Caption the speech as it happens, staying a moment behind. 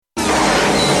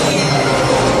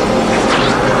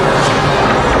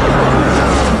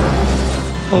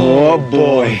Oh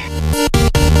boy.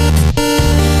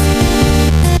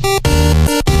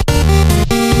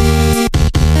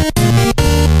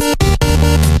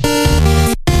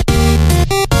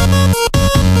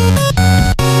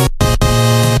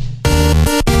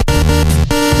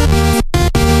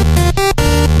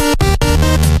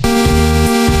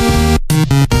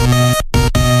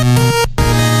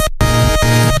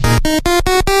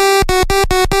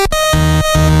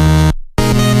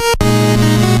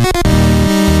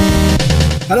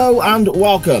 Hello and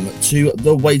welcome to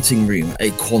The Waiting Room,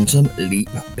 a Quantum Leap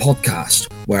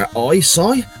podcast, where I,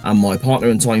 Si, and my partner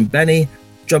in time, Benny,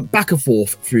 jump back and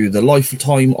forth through the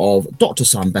lifetime of Dr.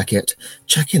 Sam Beckett,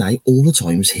 checking out all the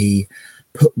times he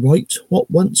put right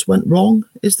what once went wrong,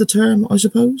 is the term, I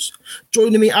suppose.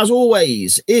 Joining me, as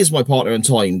always, is my partner in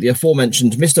time, the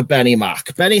aforementioned Mr. Benny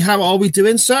Mack. Benny, how are we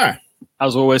doing, sir?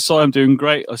 As always, Si, I'm doing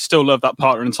great. I still love that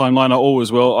Partner in Time line. I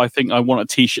always will. I think I want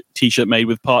a t-shirt made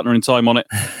with Partner in Time on it.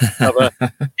 Have a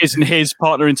his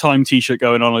Partner in Time t-shirt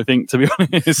going on, I think, to be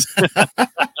honest. I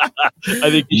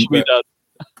think it should be done.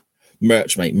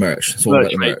 Merch, mate, merch. It's all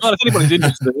about the merch. Well, if anybody's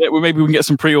interested in it, well, maybe we can get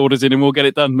some pre-orders in and we'll get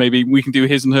it done. Maybe we can do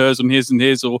his and hers and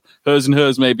his, or hers and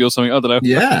hers maybe, or something. I don't know.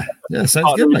 Yeah,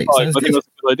 sounds good, mate. I think that's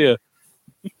a good idea.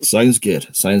 Sounds good.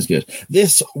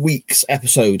 This week's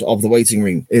episode of The Waiting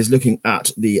Room is looking at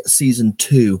the Season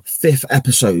 2 5th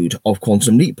episode of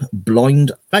Quantum Leap,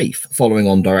 Blind Faith, following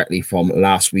on directly from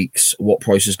last week's What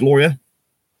Price is Gloria.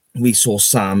 We saw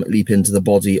Sam leap into the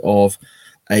body of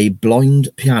a blind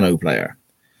piano player.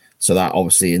 So that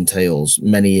obviously entails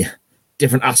many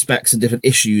different aspects and different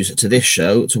issues to this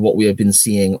show, to what we have been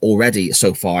seeing already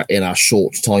so far in our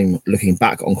short time looking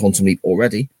back on Quantum Leap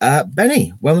already.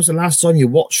 Benny, when was the last time you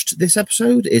watched this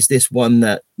episode? Is this one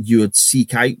that you would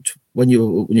seek out when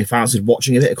you fancied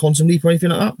watching a bit of Quantum Leap or anything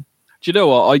like that? Do you know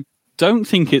what? I don't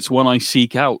think it's one I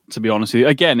seek out, to be honest with you.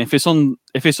 Again, if it's on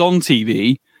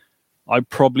TV, I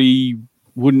probably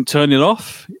wouldn't turn it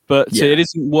off, but It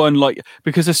isn't one like,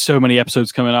 because there's so many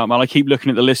episodes coming out, man. I keep looking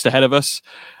at the list ahead of us,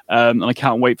 and I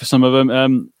can't wait for some of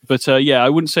them. But I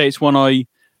wouldn't say it's one I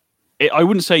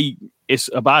wouldn't say it's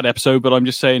a bad episode, but I'm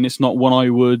just saying it's not one I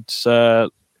would,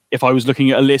 if I was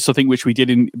looking at a list, I think, which we did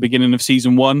in the beginning of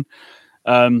season 1,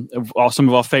 are some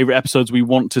of our favorite episodes we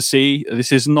want to see.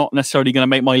 This is not necessarily going to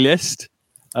make my list.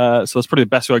 So that's probably the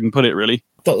best way I can put it, really.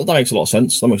 That makes a lot of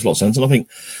sense. And I think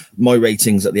my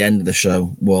ratings at the end of the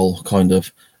show will kind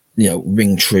of,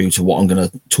 ring true to what I'm going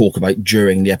to talk about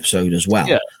during the episode as well.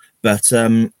 Yeah. But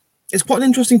it's quite an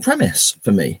interesting premise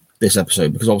for me, this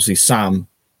episode, because obviously Sam's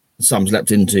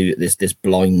leapt into this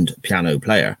blind piano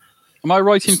player. Am I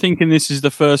right in thinking this is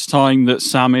the first time that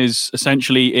Sam is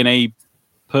essentially in a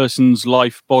person's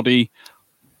life body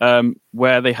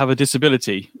where they have a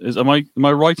disability? Am I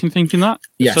right in thinking that?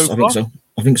 Yes, I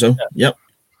think so. Yeah. Yep.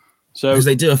 So, because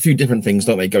they do a few different things,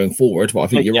 don't they, going forward? But I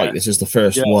think you're right. This is the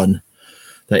first one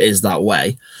that is that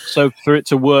way. So for it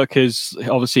to work as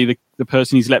obviously the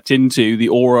person he's leapt into, the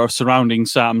aura surrounding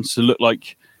Sam to look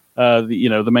like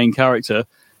the main character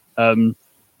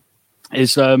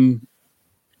is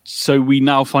so we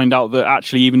now find out that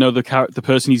actually, even though the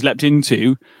person he's leapt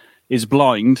into is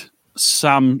blind,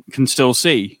 Sam can still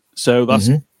see. So that's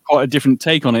quite a different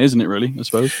take on it, isn't it, really, I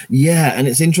suppose? Yeah, and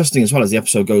it's interesting as well as the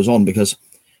episode goes on, because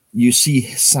you see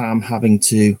Sam having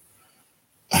to,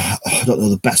 I don't know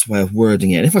the best way of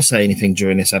wording it. And if I say anything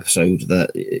during this episode that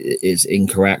is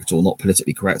incorrect or not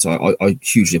politically correct, I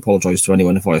hugely apologise to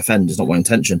anyone if I offend. It's not my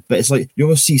intention. But it's like you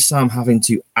almost see Sam having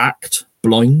to act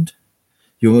blind.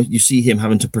 You see him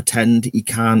having to pretend he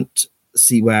can't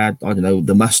see where, I don't know,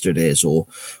 the mustard is, or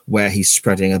where he's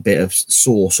spreading a bit of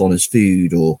sauce on his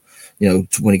food, or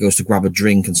when he goes to grab a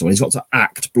drink and so on. He's got to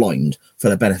act blind for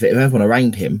the benefit of everyone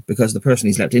around him, because the person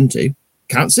he's leapt into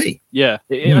can't see. Yeah,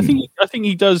 I think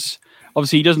he does.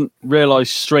 Obviously, he doesn't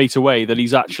realise straight away that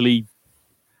he's actually.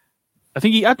 I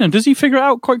don't know. Does he figure it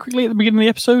out quite quickly at the beginning of the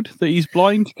episode that he's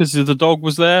blind because the dog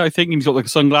was there? I think, and he's got like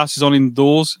sunglasses on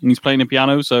indoors and he's playing the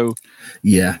piano. So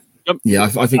yeah. Yeah,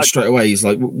 I think straight away he's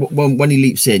like, when he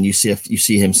leaps in, you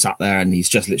see him sat there and he's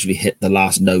just literally hit the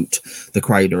last note. The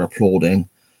crowd are applauding,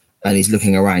 and he's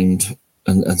looking around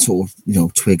and sort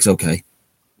of twigs. Okay,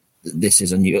 this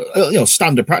is a new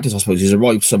standard practice, I suppose. He's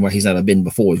arrived somewhere he's never been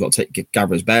before. He's got to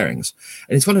gather his bearings,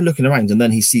 and he's kind of looking around, and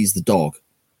then he sees the dog,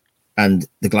 and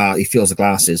he feels the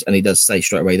glasses, and he does say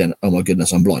straight away, then, "Oh my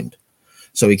goodness, I'm blind."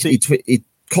 So he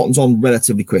cottons on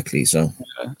relatively quickly. So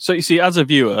you see, as a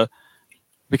viewer,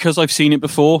 because I've seen it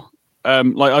before,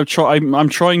 I'm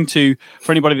trying to,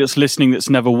 for anybody that's listening that's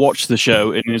never watched the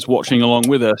show and is watching along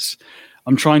with us,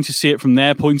 I'm trying to see it from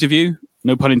their point of view.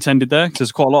 No pun intended there, because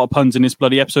there's quite a lot of puns in this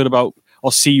bloody episode about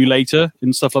I'll see you later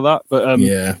and stuff like that.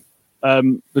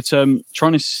 But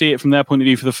trying to see it from their point of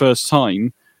view for the first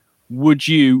time, would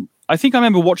you? I think I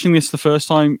remember watching this the first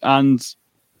time, and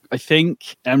I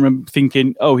remember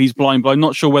thinking, "Oh, he's blind," but I'm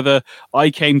not sure whether I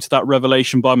came to that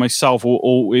revelation by myself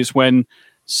or is when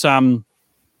Sam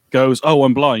goes, "Oh,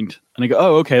 I'm blind," and I go,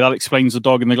 "Oh, okay, that explains the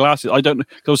dog and the glasses." I don't know,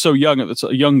 'cause I was so young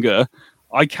younger.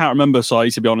 I can't remember,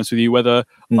 Si, to be honest with you, whether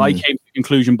I came to the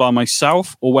conclusion by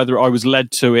myself or whether I was led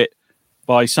to it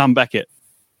by Sam Beckett,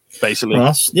 basically.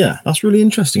 Well, that's really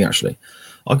interesting, actually.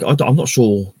 I'm not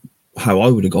sure how I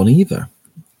would have gone either.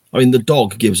 I mean, the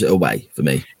dog gives it away for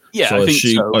me. Yeah, so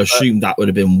I assume that would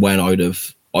have been when I'd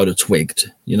have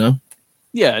twigged, you know?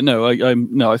 Yeah, no,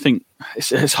 I think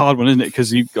it's a hard one, isn't it?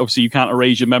 Because you can't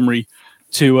erase your memory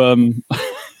to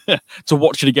to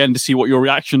watch it again to see what your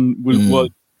reaction was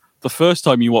the first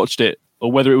time you watched it,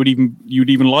 or whether you'd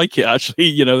even like it. Actually,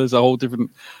 you know, there's a whole different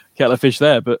kettle of fish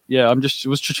there. But yeah,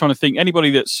 was just trying to think.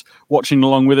 Anybody that's watching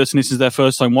along with us and this is their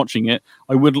first time watching it,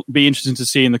 I would be interested to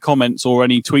see in the comments or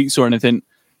any tweets or anything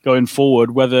going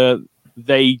forward whether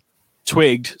they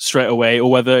twigged straight away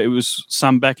or whether it was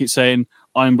Sam Beckett saying,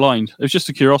 "I'm blind." It was just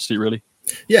a curiosity, really.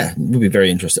 Yeah, it would be very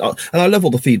interesting. And I love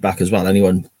all the feedback as well.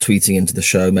 Anyone tweeting into the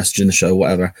show, messaging the show,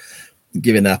 whatever,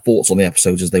 giving their thoughts on the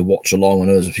episodes as they watch along. I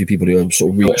know there's a few people who are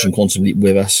sort of rewatching Quantum Leap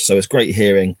with us. So it's great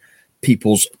hearing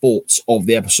people's thoughts of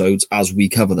the episodes as we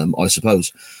cover them, I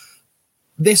suppose.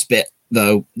 This bit,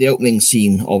 though, the opening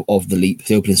scene of the leap,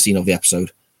 the opening scene of the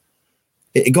episode,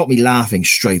 it got me laughing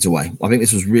straight away. I think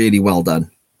this was really well done.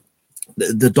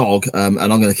 The dog, and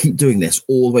I'm going to keep doing this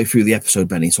all the way through the episode,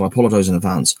 Benny, so I apologise in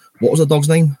advance. What was the dog's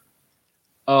name?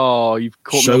 Oh, you've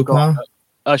caught Chopin?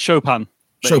 me. Chopin.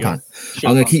 Chopin.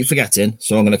 I'm going to keep forgetting,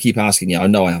 so I'm going to keep asking you. I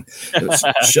know I am.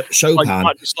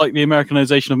 Chopin. Just like the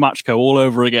Americanization of Matchco all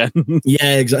over again.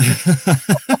 Yeah, exactly.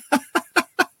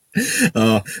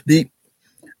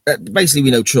 Basically,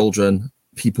 we know children,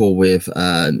 people with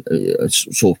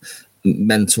sort of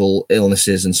mental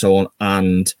illnesses and so on,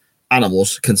 and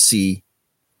animals can see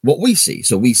what we see.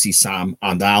 So we see Sam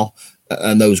and Al,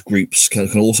 and those groups can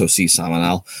also see Sam and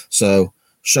Al. So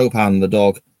Chopin, the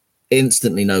dog,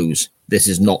 instantly knows this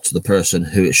is not the person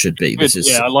who it should be.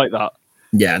 I like that.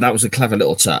 Yeah, that was a clever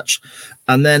little touch.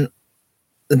 And then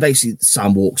basically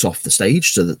Sam walks off the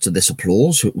stage to this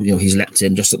applause. You know, he's leapt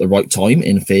in just at the right time.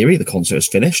 In theory, the concert is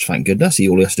finished. Thank goodness.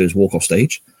 All he has to do is walk off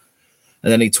stage.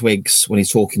 And then he twigs when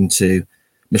he's talking to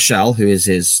Michelle, who is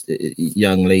his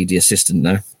young lady assistant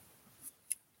now.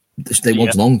 They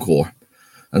want an encore.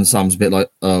 And Sam's a bit like,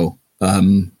 I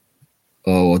don't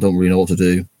really know what to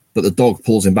do. But the dog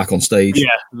pulls him back on stage. Yeah,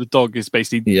 the dog is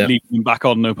basically leading him back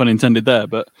on, no pun intended there.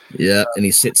 But yeah, and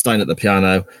he sits down at the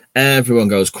piano. Everyone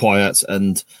goes quiet,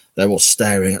 and they're all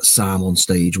staring at Sam on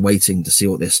stage, waiting to see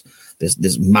what this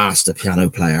master piano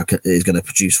player is going to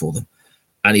produce for them.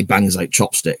 And he bangs out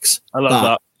chopsticks. I love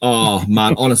that. Oh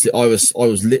man, honestly, I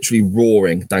was literally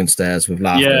roaring downstairs with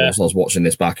laughter as I was watching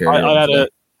this back here.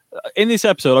 In this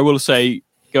episode, I will say,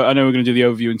 I know we're going to do the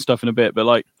overview and stuff in a bit, but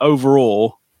like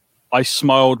overall, I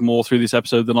smiled more through this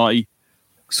episode than I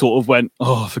sort of went,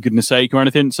 "Oh, for goodness sake," or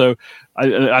anything. So,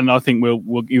 I think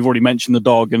you've already mentioned the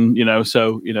dog, and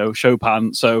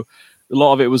Chopin. So, a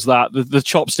lot of it was that the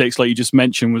chopsticks, like you just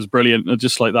mentioned, was brilliant.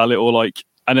 Just like that little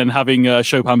and then having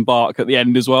Chopin bark at the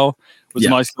end as well was a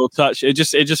nice little touch. It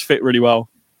just fit really well.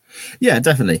 Yeah,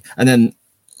 definitely. And then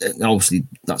obviously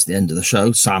that's the end of the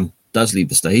show. Sam does leave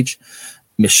the stage.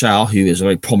 Michelle, who is a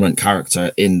very prominent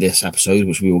character in this episode,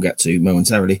 which we will get to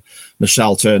momentarily,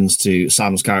 Michelle turns to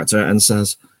Sam's character and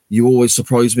says, "You always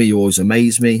surprise me, you always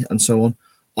amaze me," and so on.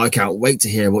 "I can't wait to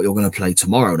hear what you're going to play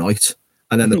tomorrow night."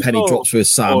 And then the penny drops with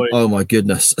Sam. Boy. Oh my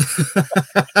goodness.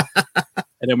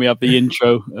 And then we have the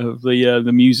intro of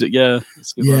the music. Yeah.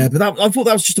 But I thought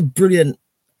that was just a brilliant.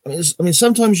 I mean,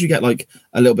 sometimes you get like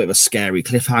a little bit of a scary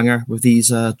cliffhanger with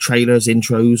these trailers,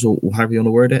 intros, or however you want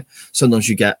to word it. Sometimes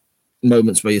you get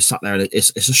moments where you sat there and it's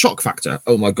a shock factor.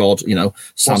 Oh my God,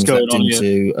 Sam's leapt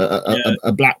into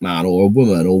a black man or a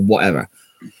woman or whatever.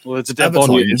 Well, it's a dead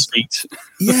body in his feet.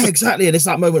 Yeah, exactly. And it's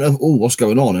that moment of, what's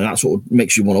going on? And that sort of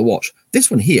makes you want to watch.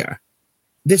 This one here,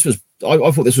 I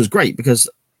thought this was great because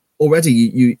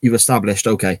already you've established,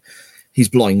 okay, he's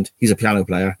blind, he's a piano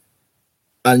player,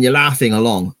 and you're laughing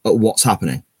along at what's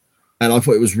happening. And I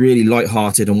thought it was really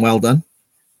lighthearted and well done.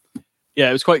 Yeah,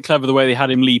 it was quite clever the way they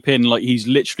had him leap in. Like he's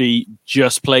literally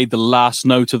just played the last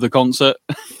note of the concert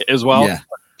as well. Yeah.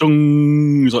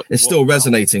 Like, it's still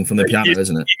resonating from the piano,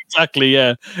 isn't it? Exactly,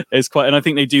 yeah. It's quite, and I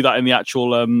think they do that in the actual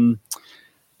the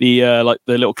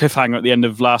little cliffhanger at the end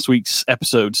of last week's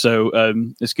episode. So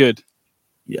it's good.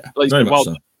 Yeah, like, very much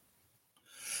so.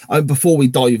 Before we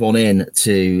dive on in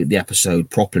to the episode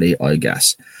properly, I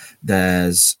guess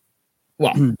there's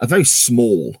a very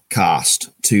small cast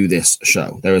to this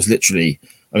show. There is literally,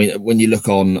 I mean, when you look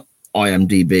on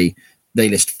IMDb, they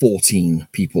list 14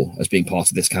 people as being part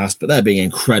of this cast, but they're being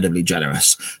incredibly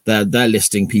generous. They're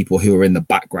listing people who are in the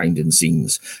background in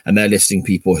scenes, and they're listing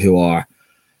people who are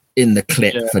in the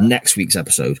clip for next week's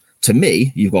episode. To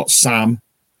me, you've got Sam,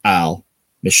 Al,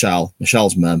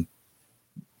 Michelle's mum,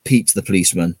 Pete the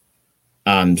policeman,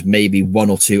 and maybe one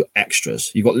or two extras.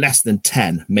 You've got less than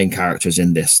 10 main characters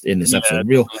in this episode.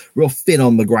 Real thin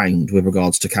on the ground with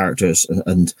regards to characters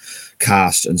and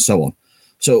cast and so on.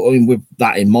 So, I mean, with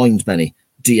that in mind, Benny,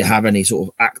 do you have any sort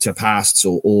of actor casts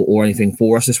or anything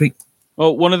for us this week?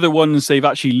 Well, one of the ones they've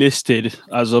actually listed,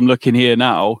 as I'm looking here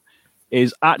now,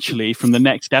 is actually from the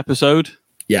next episode.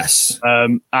 Yes.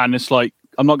 And it's like,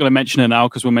 I'm not going to mention her now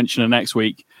because we'll mention her next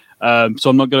week. So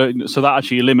I'm not going to. So that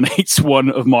actually eliminates one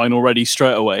of mine already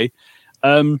straight away.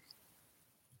 I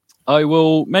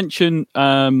will mention.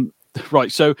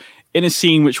 Right. So in a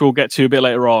scene which we'll get to a bit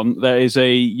later on, there is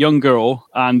a young girl,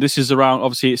 and this is around.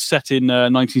 Obviously, it's set in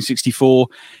 1964.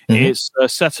 Mm-hmm. It's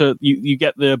set. You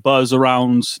get the buzz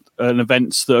around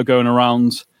events that are going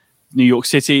around New York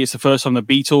City. It's the first time the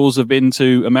Beatles have been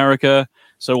to America,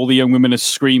 so all the young women are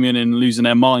screaming and losing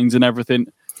their minds and everything.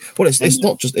 Well, it's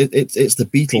not just it's the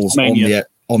Beatles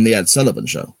on the Ed Sullivan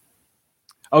Show.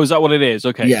 Oh, is that what it is?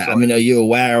 Okay. Yeah, sorry. I mean, are you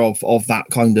aware of that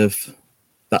kind of?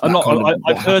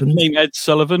 I've heard the name Ed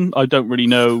Sullivan. I don't really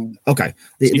know. Okay,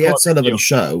 the Ed Sullivan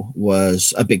Show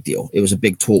was a big deal. It was a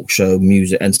big talk show,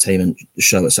 music, entertainment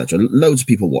show, etc. Loads of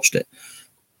people watched it.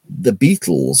 The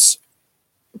Beatles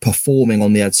performing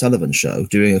on the Ed Sullivan Show,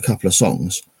 doing a couple of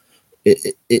songs.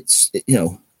 It's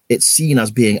seen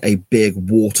as being a big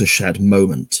watershed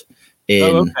moment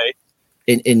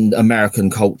in American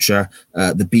culture.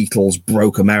 The Beatles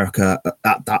broke America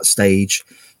at that stage.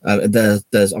 There's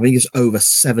I think it's over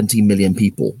 70 million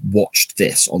people watched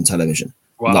this on television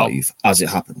live as it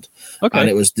happened. Okay. And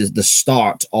it was the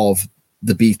start of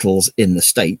the Beatles in the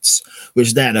States,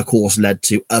 which then, of course, led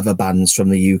to other bands from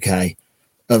the UK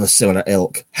of a similar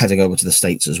ilk heading over to the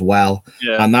States as well.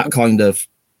 Yeah. And that kind of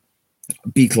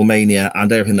Beatlemania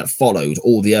and everything that followed,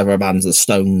 all the other bands, the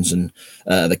Stones and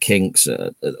the Kinks,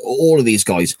 all of these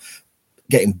guys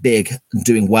getting big and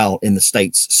doing well in the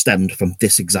States stemmed from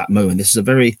this exact moment. This is a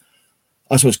very,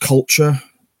 I suppose, culture,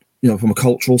 from a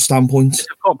cultural standpoint. It's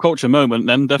a pop culture moment,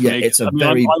 then, definitely. Yeah, it's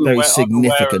very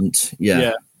significant.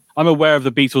 I'm aware of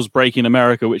the Beatles breaking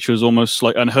America, which was almost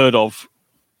like unheard of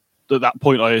at that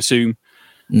point, I assume.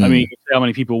 I mean, how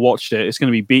many people watched it? It's going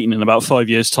to be beaten in about 5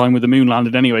 years' time with the moon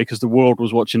landed anyway, because the world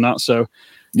was watching that. So,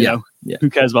 you know, who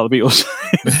cares about the Beatles?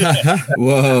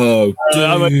 Whoa,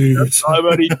 I'm only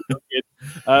joking.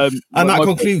 And that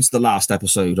concludes the last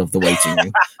episode of The Waiting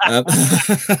Room.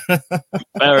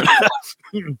 Fair enough.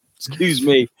 Excuse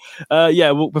me.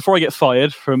 Well, before I get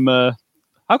fired from...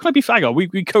 how can I be fired?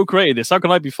 We co-created this. How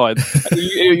can I be fired?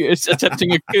 It's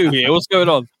attempting a coup here. What's going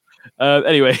on?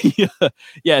 Anyway,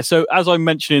 so as I'm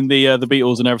mentioning the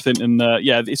Beatles and everything, and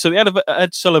so the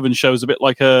Ed Sullivan Show is a bit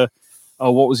like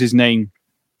what was his name?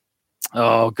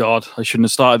 Oh God, I shouldn't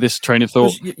have started this train of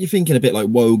thought. You're thinking a bit like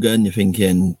Wogan. You're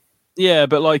thinking,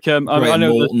 but like I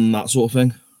know Morton, that sort of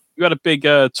thing. You had a big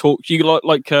talk. You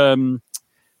like is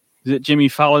it Jimmy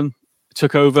Fallon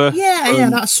took over?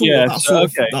 That sort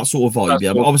of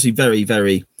vibe. But obviously very,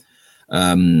 very.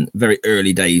 Very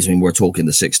early days. I mean, we're talking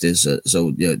the 60s,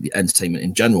 so the entertainment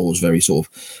in general was very sort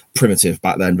of primitive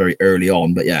back then, very early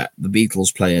on. But yeah, the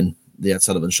Beatles playing the Ed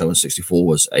Sullivan Show in '64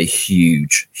 was a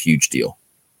huge, huge deal.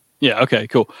 Yeah. Okay.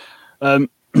 Cool. So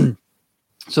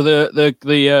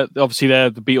the obviously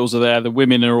the Beatles are there. The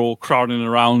women are all crowding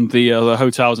around the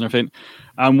hotels and everything,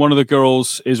 and one of the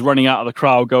girls is running out of the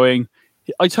crowd, going,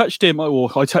 "I touched him,"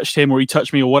 or "I touched him," or "He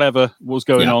touched me," or whatever was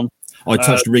going on. I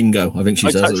touched Ringo. I think she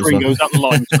says it as well. Ringo, is that the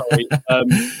line? Sorry.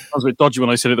 That was a bit dodgy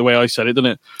when I said it the way I said it,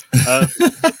 didn't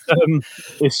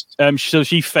it? So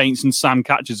she faints and Sam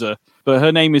catches her. But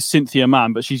her name is Cynthia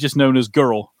Mann, but she's just known as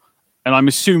Girl. And I'm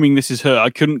assuming this is her.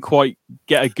 I couldn't quite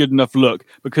get a good enough look.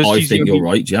 Because you're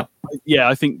right, yeah. Yeah,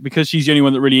 I think because she's the only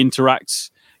one that really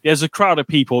interacts. There's a crowd of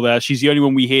people there. She's the only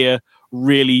one we hear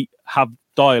really have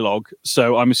dialogue.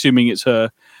 So I'm assuming it's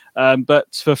her.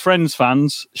 But for Friends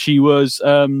fans, she was...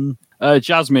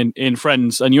 Jasmine in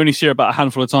Friends, and you only see her about a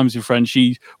handful of times in Friends.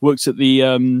 She works at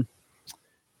the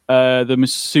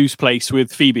masseuse place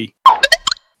with Phoebe.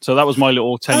 So that was my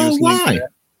little tenuous link.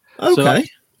 Okay.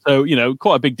 So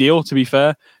quite a big deal, to be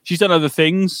fair. She's done other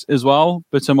things as well,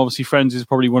 but obviously Friends is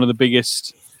probably one of the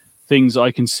biggest things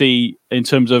I can see in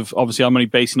terms of, obviously I'm only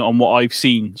basing it on what I've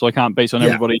seen, so I can't base it on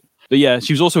everybody. But yeah,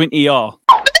 she was also in ER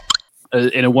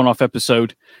in a one-off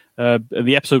episode.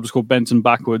 The episode was called Benton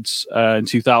Backwards in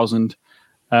 2000.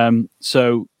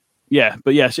 So yeah,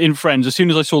 but yes, in Friends, as soon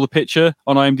as I saw the picture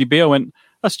on IMDb, I went,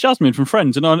 that's Jasmine from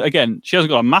Friends. And again, she hasn't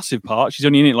got a massive part. She's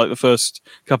only in it like the first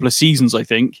couple of seasons, I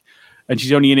think. And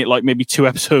she's only in it like maybe 2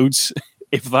 episodes,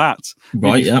 if that.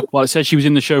 Right, yeah. Well, it says she was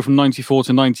in the show from 94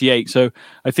 to 98. So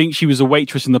I think she was a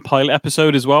waitress in the pilot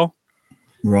episode as well.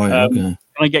 Right, okay. Can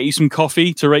I get you some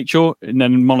coffee to Rachel? And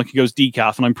then Monica goes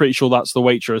decaf, and I'm pretty sure that's the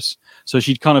waitress. So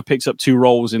she kind of picks up 2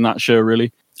 roles in that show,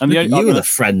 really. And you were the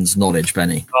Friends knowledge,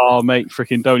 Benny. Oh, mate,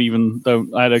 freaking don't.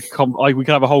 I had we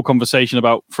could have a whole conversation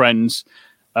about Friends.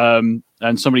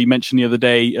 And somebody mentioned the other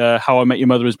day, How I Met Your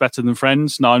Mother is better than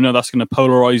Friends. Now I know that's going to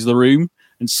polarize the room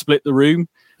and split the room.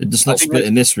 It does not split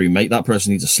in this room, mate. That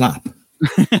person needs a slap.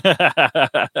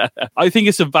 I think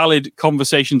it's a valid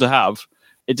conversation to have.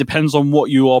 It depends on what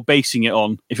you are basing it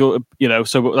on. If you're,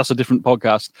 so that's a different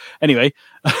podcast. Anyway,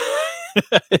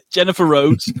 Jennifer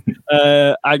Rhodes,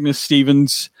 Agnes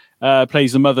Stevens,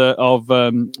 plays the mother of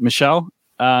Michelle,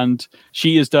 and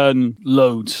she has done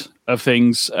loads of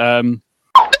things.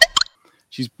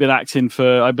 She's been acting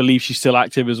for, I believe she's still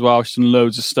active as well. She's done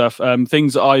loads of stuff.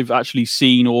 Things that I've actually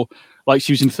seen, or like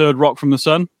she was in Third Rock from the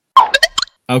Sun.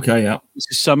 Okay, yeah. This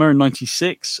is Summer in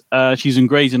 96. She's in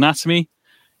Grey's Anatomy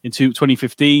in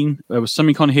 2015. There was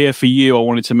something on here for you I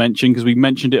wanted to mention, because we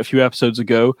mentioned it a few episodes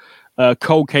ago.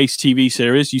 Cold Case TV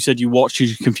series. You said you watched,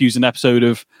 you confused an episode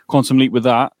of Quantum Leap with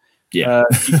that. Yeah.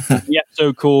 The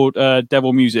episode called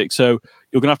Devil Music. So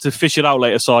you're going to have to fish it out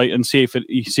later, Si, and see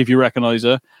if you recognize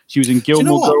her. She was in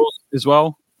Gilmore Girls as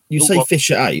well. You say fish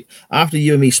it out. After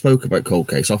you and me spoke about Cold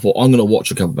Case, I thought I'm going to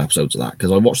watch a couple of episodes of that,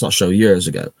 because I watched that show years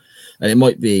ago, and it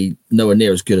might be nowhere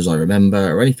near as good as I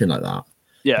remember or anything like that.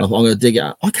 Yeah. I'm going to dig it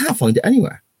out. I can't find it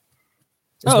anywhere.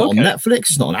 It's not on Netflix.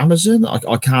 It's not on Amazon.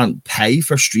 I can't pay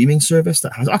for a streaming service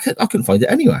that has. I couldn't find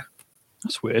it anywhere.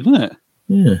 That's weird, isn't it?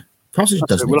 Yeah. Perhaps it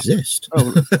doesn't exist.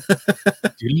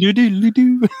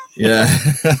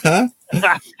 Yeah.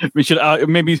 We should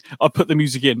maybe I'll put the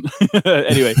music in.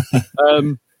 Anyway,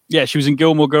 yeah, she was in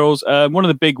Gilmore Girls, one of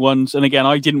the big ones. And again,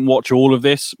 I didn't watch all of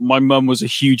this. My mum was a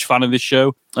huge fan of this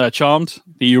show, Charmed,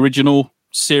 the original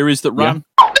series that ran.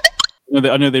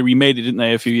 Yeah. I know they remade it, didn't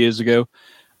they, a few years ago?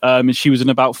 And she was in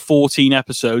about 14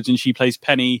 episodes, and she plays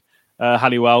Penny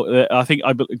Halliwell. I think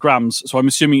Grams. So I'm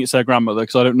assuming it's her grandmother,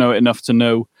 because I don't know it enough to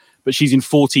know. But she's in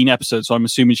 14 episodes, so I'm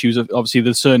assuming she was obviously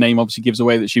the surname obviously gives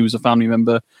away that she was a family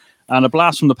member. And a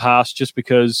blast from the past, just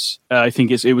because I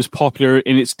think it was popular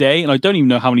in its day, and I don't even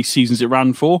know how many seasons it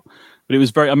ran for, but it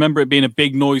was I remember it being a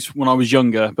big noise when I was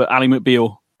younger. But Ally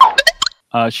McBeal,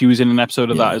 she was in an episode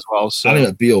of that as well. So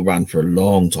Ally McBeal ran for a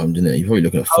long time, didn't it? You're probably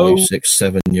looking at 5, 6,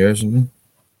 7 years. Something.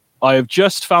 I have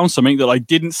just found something that I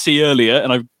didn't see earlier,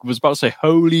 and I was about to say,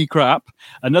 holy crap.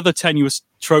 Another tenuous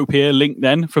trope here, linked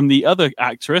then from the other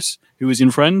actress who was in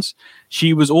Friends.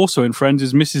 She was also in Friends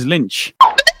as Mrs. Lynch.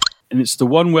 And it's the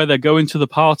one where they're going to the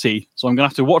party. So I'm going to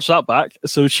have to watch that back.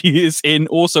 So she is been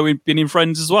in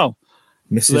Friends as well.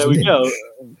 Mrs. So there Lynch.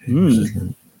 We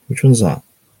go. Which one's that?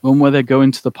 One where they're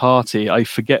going to the party. I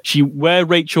forget. Where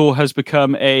Rachel has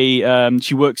become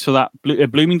she works for that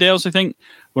Bloomingdale's, I think.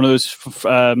 One of those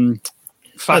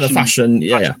fashion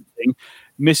thing.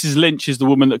 Mrs. Lynch is the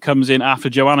woman that comes in after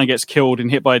Joanna gets killed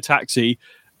and hit by a taxi,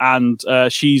 and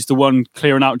she's the one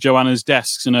clearing out Joanna's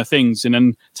desks and her things, and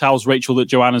then tells Rachel that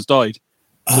Joanna's died.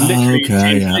 So literally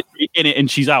in it, and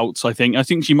she's out. I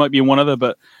think she might be in one other,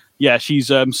 but yeah, she's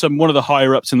one of the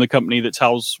higher ups in the company that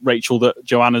tells Rachel that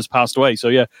Joanna's passed away. So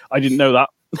yeah, I didn't know that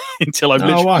until I've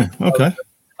literally. Why? Okay,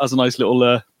 that's a nice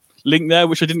little link there,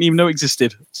 which I didn't even know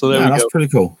existed. So there we go. That's pretty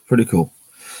cool. Pretty cool.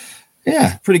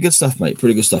 Yeah, pretty good stuff, mate.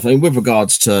 Pretty good stuff. I mean, with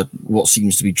regards to what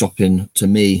seems to be dropping to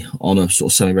me on a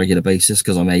sort of semi-regular basis,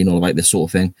 because I'm anal about this sort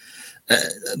of thing,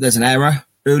 there's an error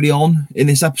early on in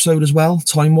this episode as well,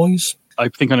 time-wise. I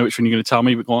think I know which one you're going to tell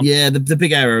me, but go on. Yeah, the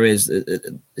big error is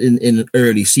in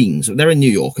early scenes. They're in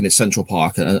New York, and it's Central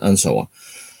Park and so on.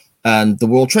 And the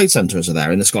World Trade Centers are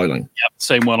there in the skyline. Yeah,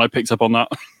 same one. I picked up on that.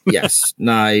 Yes.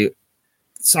 Now,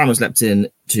 Sam has leapt in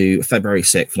to February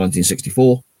 6th,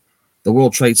 1964. The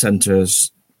World Trade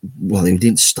Centers, well, they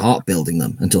didn't start building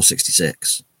them until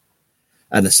 66.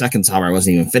 And the second tower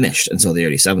wasn't even finished until the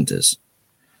early 70s.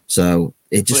 So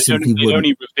it just simply they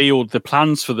only revealed the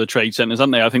plans for the trade centers,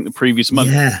 haven't they? I think the previous month.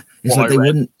 Yeah. It's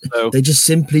like they just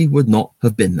simply would not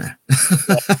have been there.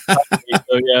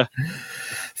 Yeah.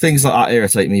 Things like that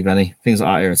irritate me, Benny. Things like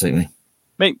that irritate me.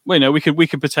 Mate, we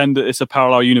could pretend that it's a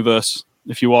parallel universe,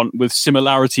 if you want, with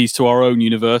similarities to our own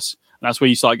universe. That's where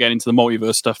you start getting into the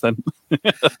multiverse stuff then.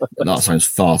 That sounds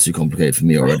far too complicated for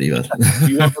me already. But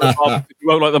you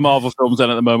won't like the Marvel films then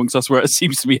at the moment, because that's where it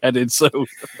seems to be headed. So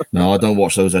no, I don't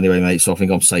watch those anyway, mate, so I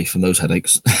think I'm safe from those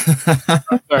headaches.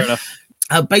 Fair enough.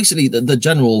 Basically, the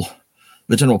general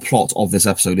plot of this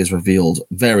episode is revealed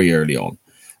very early on.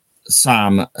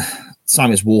 Sam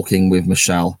is walking with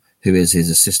Michelle, who is his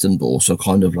assistant, but also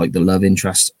kind of like the love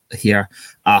interest here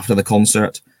after the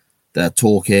concert. They're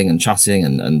talking and chatting,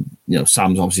 and you know,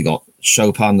 Sam's obviously got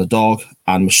Chopin the dog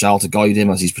and Michelle to guide him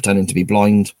as he's pretending to be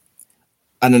blind.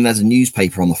 And then there's a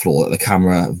newspaper on the floor that the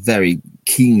camera very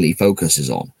keenly focuses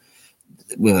on,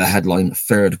 with a headline,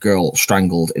 "Third Girl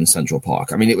Strangled in Central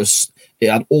Park." I mean, it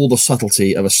had all the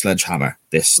subtlety of a sledgehammer,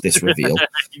 this reveal.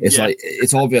 It's like,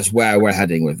 it's obvious where we're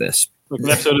heading with this. Like an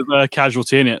episode of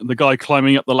Casualty, in it, the guy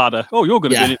climbing up the ladder. Oh, you're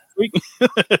going to be in it this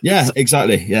week. Yeah,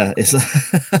 exactly. Yeah, it's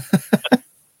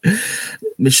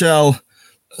Michelle's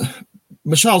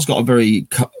got a very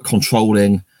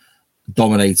controlling,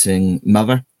 dominating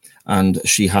mother, and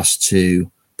she has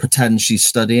to pretend she's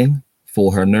studying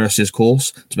for her nurse's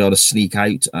course to be able to sneak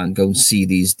out and go and see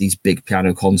these big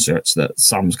piano concerts that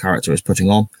Sam's character is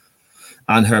putting on.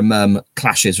 And her mum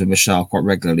clashes with Michelle quite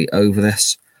regularly over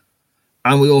this.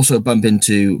 And we also bump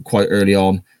into, quite early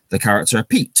on, the character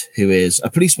Pete, who is a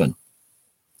policeman.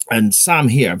 And Sam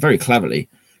here, very cleverly,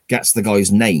 gets the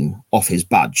guy's name off his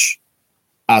badge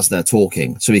as they're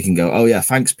talking, so he can go, "Oh yeah,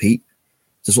 thanks, Pete,"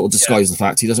 to sort of disguise the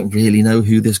fact he doesn't really know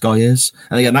who this guy is.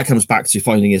 And again, that comes back to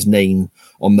finding his name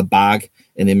on the bag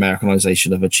in the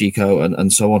Americanization of a Chico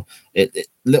and so on.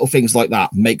 Little things like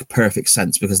that make perfect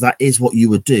sense, because that is what you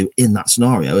would do in that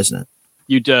scenario, isn't it?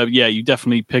 You'd you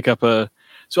definitely pick up a.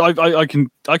 So I can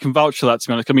vouch for that, to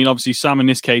be honest. I mean, obviously Sam in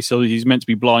this case, so he's meant to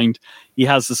be blind. He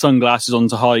has the sunglasses on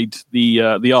to hide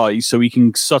the eyes, so he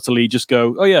can subtly just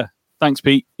go, "Oh yeah, thanks,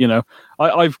 Pete." You know,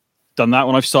 I've done that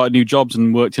when I've started new jobs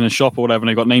and worked in a shop or whatever, and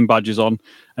they've got name badges on,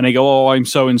 and they go, "Oh, I'm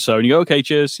so and so," and you go, "Okay,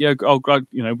 cheers, yeah, oh, glad,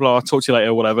 you know, blah, I'll talk to you later,"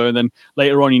 or whatever. And then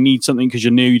later on, you need something because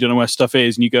you're new, you don't know where stuff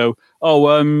is, and you go, "Oh,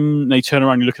 and they turn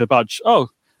around, you look at the badge, oh.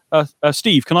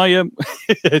 Steve, can I?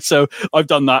 So I've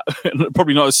done that.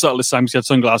 Probably not as subtle as Sam, because he had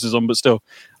sunglasses on, but still,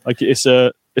 like it's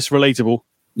relatable.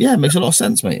 Yeah, it makes a lot of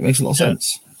sense, mate. It makes a lot of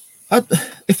sense.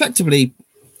 Effectively,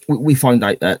 we find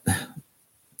out that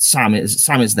Sam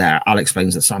is there. Al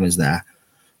explains that Sam is there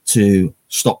to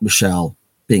stop Michelle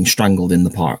being strangled in the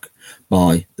park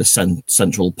by the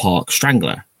Central Park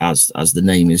Strangler, as the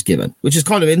name is given, which is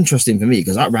kind of interesting for me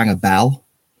because that rang a bell.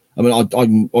 I mean, I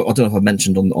don't know if I've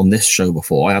mentioned on this show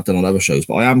before. I have done on other shows,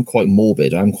 but I am quite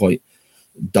morbid. I'm quite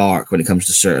dark when it comes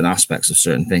to certain aspects of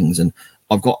certain things. And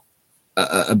I've got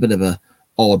a bit of a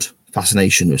odd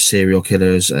fascination with serial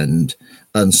killers and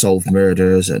unsolved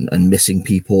murders and missing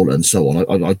people and so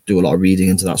on. I do a lot of reading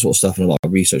into that sort of stuff and a lot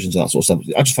of research into that sort of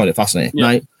stuff. I just find it fascinating.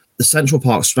 Yeah. Now, the Central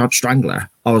Park Strangler,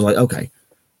 I was like, okay,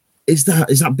 is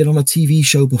that been on a TV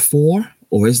show before?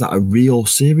 Or is that a real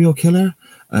serial killer?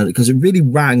 Because it really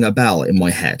rang a bell in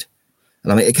my head.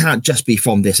 And I mean, it can't just be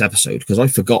from this episode, because I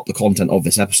forgot the content of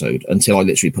this episode until I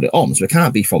literally put it on. So it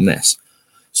can't be from this.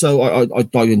 So I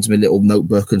dived into my little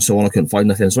notebook and so on. I couldn't find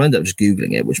nothing. So I ended up just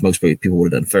Googling it, which most people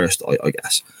would have done first, I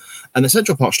guess. And the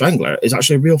Central Park Strangler is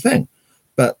actually a real thing.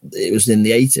 But it was in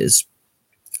the 80s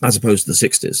as opposed to the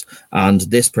 60s. And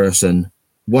this person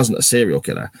wasn't a serial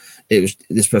killer.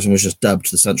 This person was just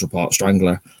dubbed the Central Park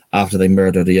Strangler after they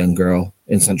murdered a young girl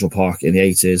in Central Park in the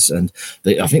 80s. And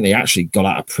I think they actually got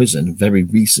out of prison very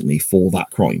recently for that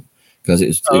crime, because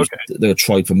they were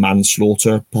tried for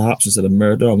manslaughter, perhaps, instead of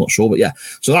murder. I'm not sure. But yeah,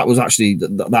 so that was actually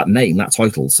that name, that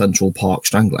title, Central Park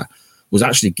Strangler, was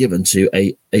actually given to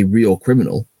a real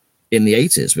criminal in the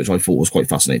 80s, which I thought was quite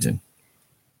fascinating.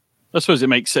 I suppose it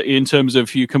makes it, in terms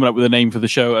of you coming up with a name for the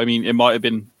show, I mean, it might have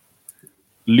been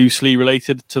loosely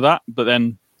related to that, but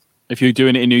then if you're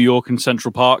doing it in New York and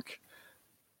Central Park,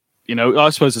 you know, I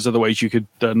suppose there's other ways you could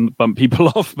bump people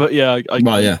off, but yeah,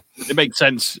 it makes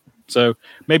sense. So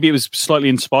maybe it was slightly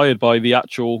inspired by the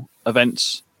actual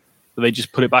events, but they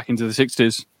just put it back into the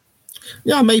 60s.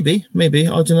 Yeah, maybe. I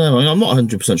don't know. I'm not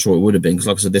 100% sure it would have been, because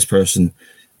like I said, this person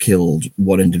killed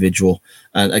one individual.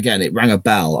 And again, it rang a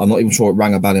bell. I'm not even sure it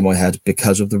rang a bell in my head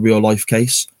because of the real life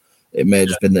case. It may have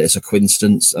just been that it's a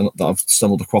coincidence and that I've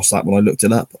stumbled across that when I looked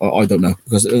it up. I don't know,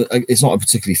 because it's not a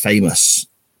particularly famous,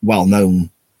 well-known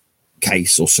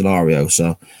case or scenario.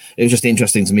 So it was just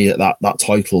interesting to me that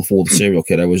title for the serial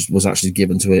killer was actually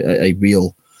given to a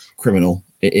real criminal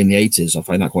in the 80s. I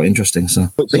find that quite interesting. So,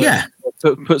 but yeah.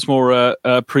 Puts more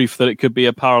proof that it could be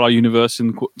a parallel universe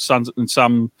in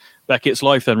Sam Beckett's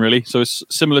life then, really. So it's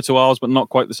similar to ours, but not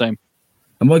quite the same.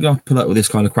 Am I going to put up with this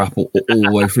kind of crap all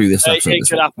the way through this episode? It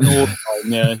could happen all the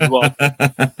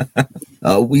time,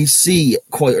 yeah. We see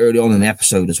quite early on in the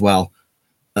episode as well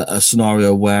a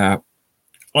scenario where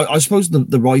I suppose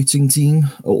the writing team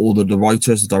or the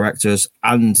writers, the directors,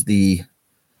 and the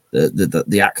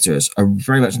actors are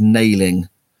very much nailing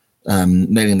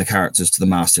the characters to the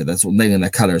mast here. They're sort of nailing their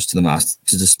colours to the mast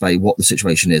to display what the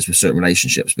situation is with certain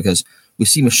relationships, because we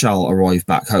see Michelle arrive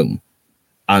back home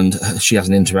and she has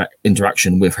an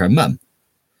interaction with her mum,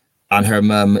 and her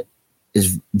mum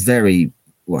is very,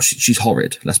 well, she's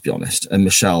horrid, let's be honest, and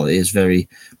Michelle is very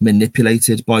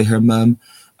manipulated by her mum,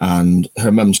 and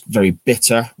her mum's very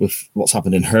bitter with what's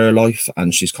happened in her life,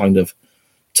 and she's kind of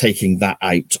taking that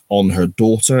out on her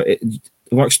daughter.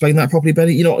 Have I explained that properly,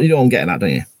 Benny? You know what I'm getting at, don't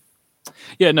you?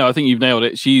 Yeah, no, I think you've nailed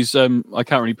it. She's, I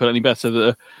can't really put it any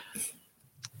better.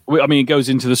 I mean, it goes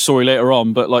into the story later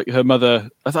on, but like her mother,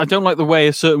 I don't like the way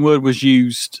a certain word was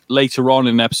used later on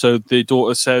in the episode. The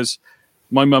daughter says,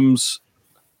 my mum's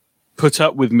put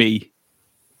up with me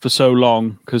for so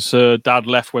long because her dad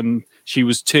left when she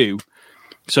was 2.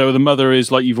 So the mother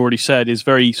is, like you've already said, is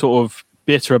very sort of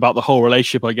bitter about the whole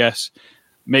relationship, I guess.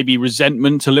 Maybe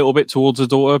resentment a little bit towards the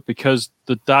daughter because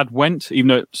the dad went, even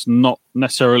though it's not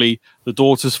necessarily the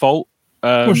daughter's fault.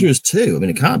 Well, she was 2. I mean,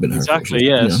 it can't have been her exactly,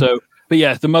 yeah. So, but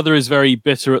yeah, the mother is very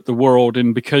bitter at the world,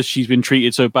 and because she's been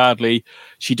treated so badly,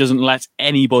 she doesn't let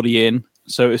anybody in.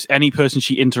 So it's any person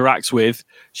she interacts with,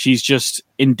 she's just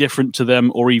indifferent to them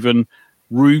or even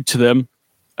rude to them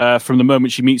from the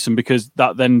moment she meets them, because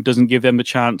that then doesn't give them the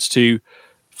chance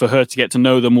for her to get to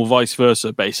know them, or vice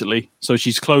versa, basically. So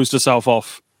she's closed herself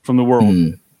off from the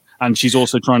world. And she's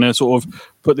also trying to sort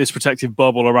of put this protective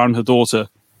bubble around her daughter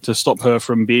to stop her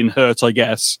from being hurt, I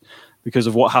guess, because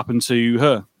of what happened to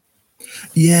her.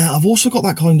 Yeah, I've also got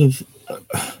that kind of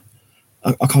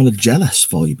a kind of jealous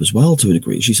vibe as well, to a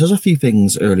degree. She says a few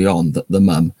things early on, the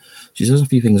mum. She says a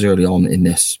few things early on in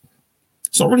this.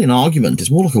 It's not really an argument. It's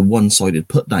more like a one-sided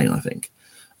put down, I think,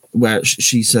 where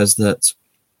she says that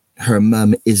her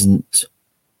mum isn't.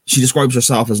 She describes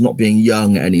herself as not being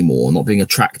young anymore, not being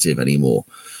attractive anymore,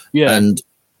 and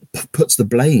puts the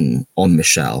blame on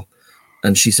Michelle.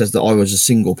 And she says that I was a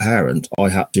single parent. I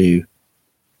had to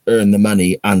earn the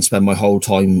money and spend my whole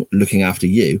time looking after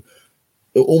you.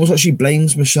 Almost like she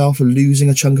blames Michelle for losing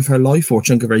a chunk of her life or a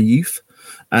chunk of her youth.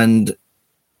 And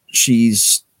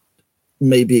she's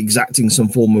maybe exacting some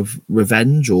form of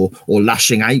revenge or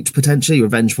lashing out, potentially.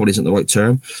 Revenge probably isn't the right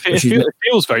term. It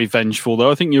feels very vengeful, though.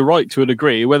 I think you're right to a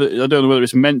degree. I don't know whether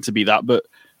it's meant to be that, but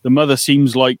the mother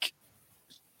seems like,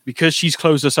 because she's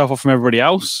closed herself off from everybody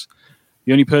else,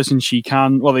 the only person she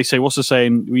can, well, they say, what's the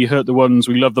saying? We hurt the ones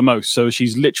we love the most. So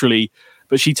she's literally,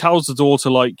 but she tells the daughter,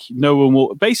 like, no one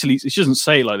will, basically, she doesn't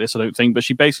say it like this, I don't think, but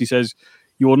she basically says,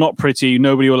 you're not pretty,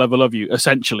 nobody will ever love you,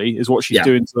 essentially, is what she's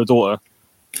doing to her daughter.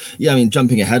 Yeah, I mean,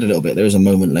 jumping ahead a little bit, there is a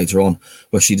moment later on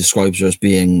where she describes her as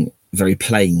being very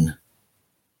plain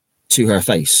to her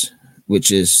face,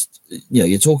 which is,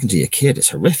 you're talking to your kid. It's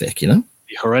horrific,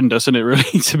 Horrendous, isn't it,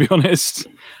 really, to be honest?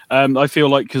 I feel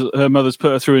like because her mother's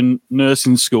put her through in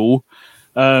nursing school,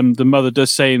 the mother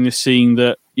does say in this scene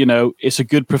that, it's a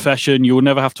good profession. You will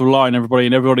never have to rely on everybody,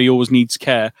 and everybody always needs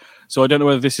care. So I don't know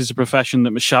whether this is a profession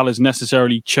that Michelle has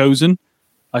necessarily chosen.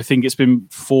 I think it's been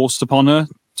forced upon her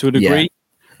to a degree.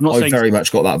 Yeah. I've very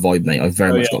much got that vibe, mate. I've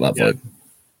very much got that vibe.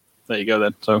 There you go,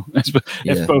 then. So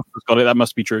if both of us got it, that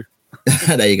must be true.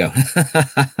 There you go.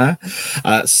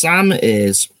 Sam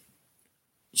is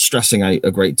stressing out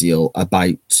a great deal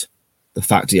about the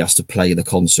fact he has to play the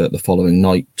concert the following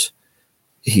night.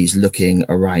 He's looking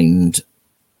around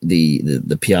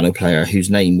the piano player,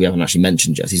 whose name we haven't actually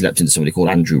mentioned yet. He's leapt into somebody called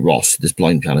Andrew Ross, this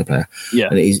blind piano player. Yeah.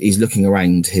 And he's looking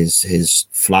around his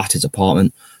flat, his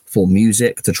apartment, for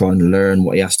music to try and learn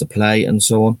what he has to play and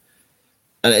so on.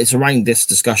 And it's around this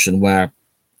discussion where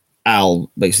Al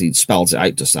basically spells it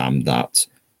out to Sam that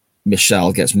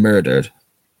Michelle gets murdered,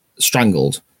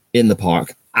 strangled in the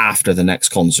park after the next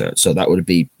concert. So that would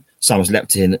be, Sam has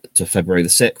leapt in to February the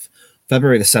 6th.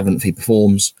 February the 7th, he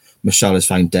performs. Michelle is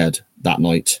found dead that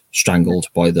night, strangled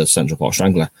by the Central Park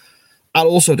Strangler. Al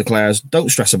also declares,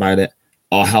 don't stress about it.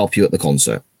 I'll help you at the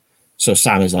concert. So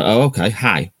Sam is like, oh, okay,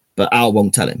 hi. But Al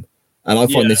won't tell him. And I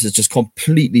find this is just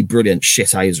completely brilliant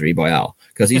shithousery by Al,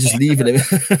 because he's just leaving him.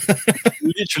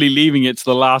 Literally leaving it to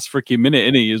the last freaking minute,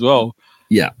 isn't he, as well?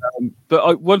 Yeah.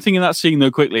 But one thing in that scene,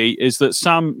 though, quickly, is that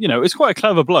Sam, is quite a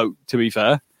clever bloke, to be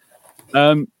fair.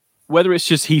 Whether it's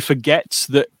just he forgets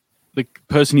that the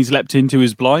person he's leapt into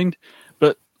is blind,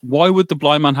 but why would the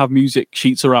blind man have music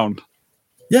sheets around?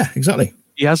 Yeah, exactly.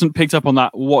 he hasn't picked up on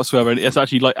that whatsoever. And it's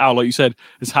actually like Al, like you said,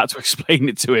 has had to explain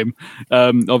it to him.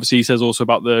 Obviously, he says also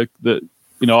about the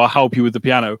I'll help you with the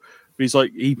piano. But he's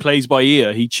like, he plays by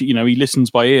ear. He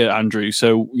listens by ear, Andrew.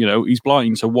 So he's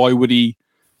blind. So why would he?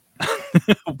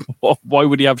 Why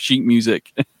would he have sheet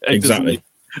music? Exactly.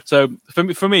 So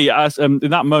for me, as in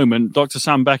that moment, Dr.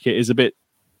 Sam Beckett is a bit.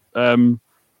 I don't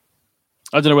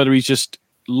know whether he's just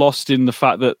lost in the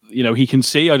fact that he can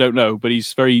see. I don't know, but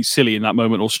he's very silly in that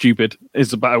moment, or stupid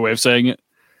is a better way of saying it.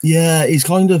 Yeah, he's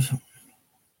kind of.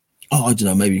 Oh, I don't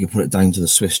know. Maybe you could put it down to the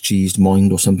Swiss cheesed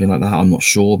mind or something like that. I'm not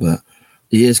sure, but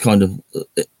he is kind of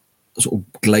sort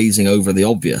of glazing over the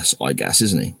obvious, I guess,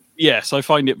 isn't he? Yes, I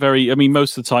find it very. I mean,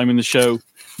 most of the time in the show,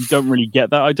 you don't really get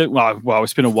that. I don't. Well,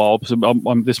 it's been a while, so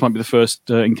this might be the first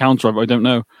encounter of it. I don't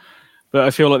know, but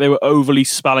I feel like they were overly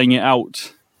spelling it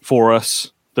out for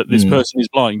us that this person is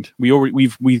blind.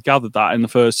 We've gathered that in the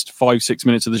first 5-6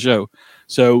 minutes of the show,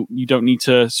 so you don't need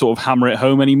to sort of hammer it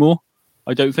home anymore.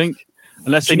 I don't think,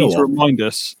 unless they need to remind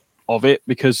us of it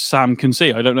because Sam can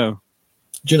see. I don't know.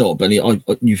 Do you know what, Benny?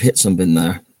 You've hit something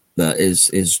there that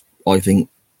is I think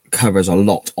covers a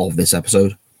lot of this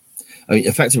episode. I mean,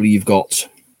 effectively, you've got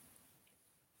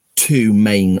two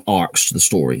main arcs to the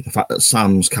story. The fact that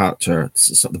Sam's character,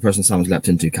 the person Sam's leapt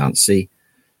into, can't see,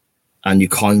 and you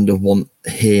kind of want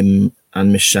him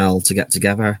and Michelle to get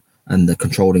together, and the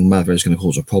controlling mother is going to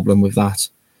cause a problem with that,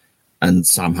 and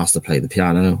Sam has to play the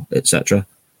piano, etc.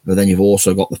 But then you've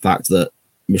also got the fact that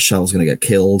Michelle's going to get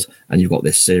killed, and you've got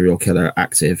this serial killer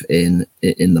active in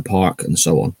the park, and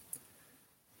so on.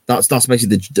 That's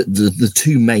basically the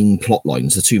two main plot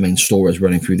lines, the two main stories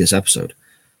running through this episode.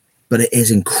 But it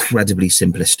is incredibly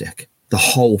simplistic. The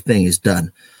whole thing is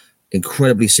done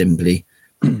incredibly simply,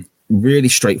 really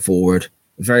straightforward,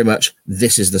 very much,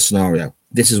 this is the scenario.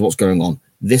 This is what's going on.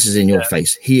 This is in your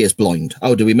face. He is blind.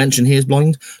 Oh, do we mention he is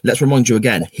blind? Let's remind you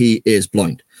again, he is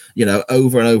blind.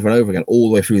 Over and over and over again, all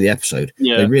the way through the episode.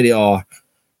 Yeah. They really are.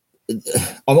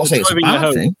 I'm not saying it's a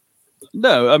bad thing.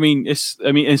 No, I mean,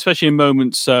 especially in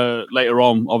moments later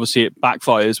on, obviously it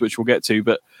backfires, which we'll get to.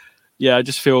 But yeah, I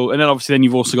just feel, and then obviously then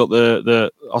you've also got the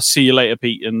I'll see you later,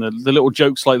 Pete, and the little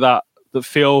jokes like that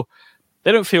feel,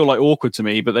 they don't feel like awkward to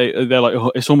me, but they're like,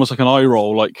 it's almost like an eye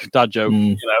roll, like dad joke,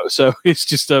 So it's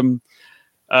just maybe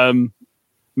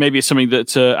it's something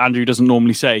that Andrew doesn't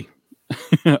normally say.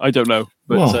 I don't know,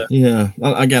 but yeah.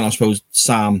 Again, I suppose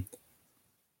Sam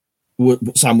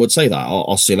would say that.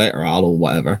 I'll see you later, Al, or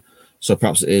whatever. So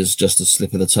perhaps it is just a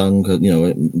slip of the tongue.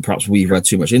 Perhaps we've read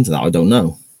too much into that. I don't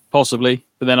know. Possibly.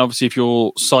 But then obviously if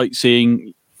you're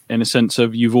sightseeing in a sense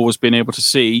of you've always been able to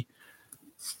see,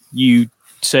 you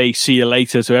say see you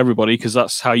later to everybody because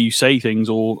that's how you say things,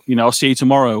 or, I'll see you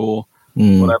tomorrow or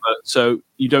whatever. So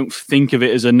you don't think of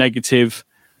it as a negative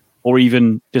or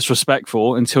even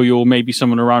disrespectful until you're maybe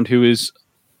someone around who is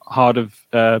hard of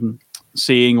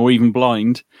seeing or even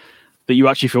blind, that you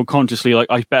actually feel consciously like,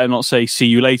 I better not say see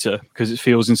you later because it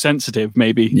feels insensitive,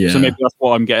 maybe. Yeah. So maybe that's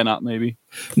what I'm getting at, maybe.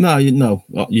 No,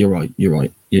 you're right.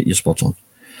 You're spot on.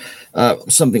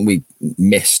 Something we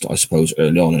missed, I suppose,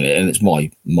 early on in it, and it's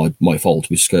my fault.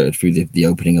 We skirted through the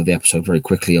opening of the episode very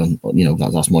quickly on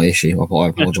that's my issue. I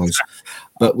apologise.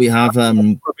 But we have we'll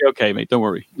be okay, mate. Don't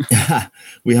worry.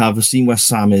 We have a scene where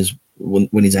Sam is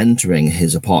when he's entering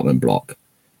his apartment block.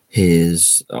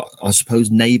 His, I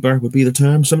suppose, neighbour would be the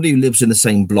term. Somebody who lives in the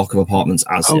same block of apartments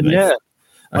as him. Yeah.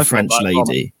 A French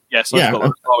lady. Yes, I've got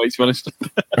that to be honest.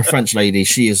 A French lady.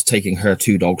 She is taking her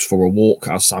two dogs for a walk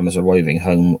as Sam is arriving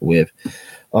home with,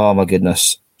 oh my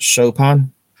goodness,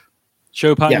 Chopin.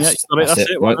 Yes, yeah, that's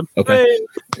it. Right. Okay.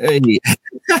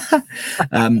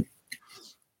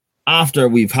 After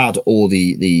we've had all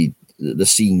the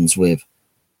scenes with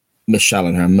Michelle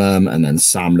and her mum, and then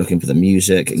Sam looking for the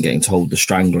music and getting told the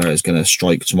Strangler is going to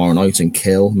strike tomorrow night and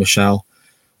kill Michelle,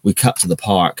 we cut to the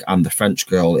park and the French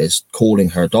girl is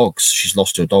calling her dogs. She's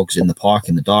lost her dogs in the park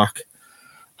in the dark,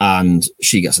 and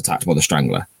she gets attacked by the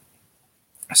Strangler.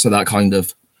 So that kind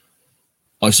of,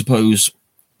 I suppose,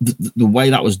 the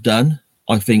way that was done,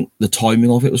 I think the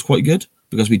timing of it was quite good,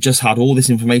 because we just had all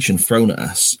this information thrown at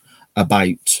us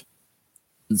about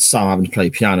Sam having to play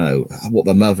piano, what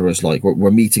the mother is like.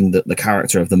 We're meeting the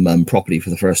character of the mum properly for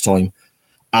the first time.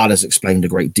 Al has explained a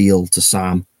great deal to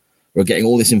Sam. We're getting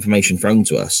all this information thrown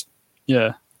to us.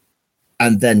 Yeah.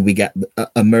 And then we get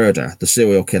a murder. The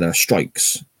serial killer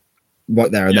strikes right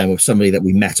there and then with somebody that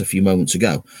we met a few moments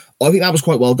ago. I think that was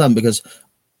quite well done, because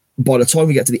by the time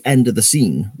we get to the end of the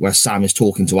scene where Sam is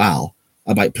talking to Al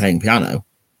about playing piano,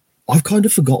 I've kind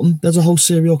of forgotten there's a whole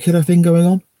serial killer thing going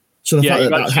on. So the fact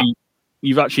that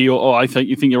you've actually, I think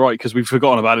you're right, because we've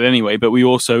forgotten about it anyway, but we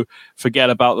also forget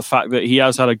about the fact that he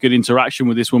has had a good interaction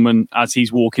with this woman as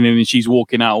he's walking in and she's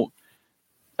walking out.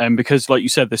 And because, like you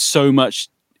said, there's so much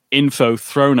info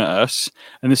thrown at us,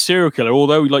 and the serial killer,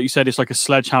 although, like you said, it's like a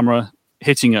sledgehammer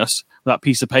hitting us, that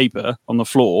piece of paper on the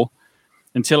floor,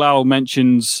 until Al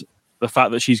mentions the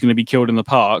fact that she's going to be killed in the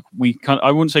park,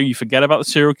 I wouldn't say you forget about the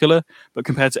serial killer, but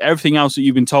compared to everything else that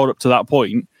you've been told up to that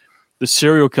point, the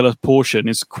serial killer portion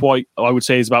is I would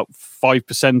say is about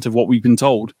 5% of what we've been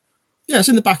told. Yeah, it's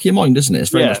in the back of your mind, isn't it? It's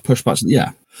very much pushback.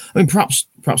 Yeah. I mean, perhaps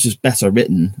it's better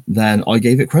written than I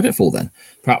gave it credit for then.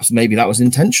 Perhaps maybe that was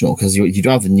intentional, because you do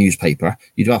have the newspaper,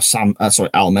 you do have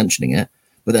Al mentioning it,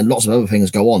 but then lots of other things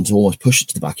go on to almost push it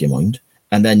to the back of your mind.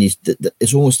 And then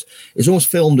it's almost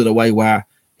filmed in a way where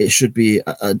it should be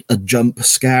a jump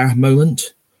scare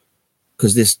moment,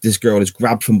 because this girl is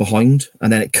grabbed from behind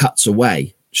and then it cuts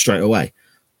away straight away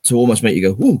to almost make you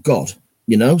go, oh God,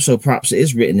 so perhaps it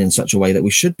is written in such a way that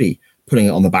we should be putting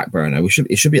it on the back burner.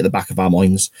 It should be at the back of our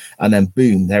minds, and then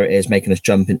boom, there it is, making us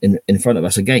jump in front of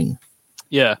us again.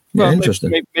 Yeah, well, interesting.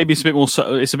 Maybe it's a bit more.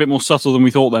 It's a bit more subtle than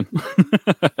we thought. Then,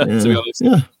 to be honest,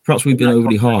 yeah, perhaps we've been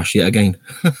overly harsh yet again.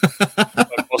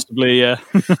 Possibly, yeah.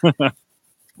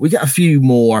 We get a few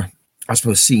more, I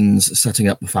suppose, scenes setting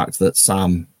up the fact that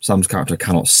Sam's character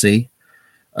cannot see.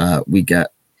 We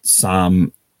get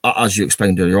Sam, as you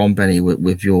explained earlier on, Benny,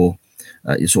 with your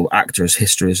sort of actors'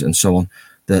 histories and so on.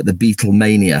 The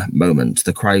Beatlemania moment,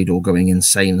 the crowd all going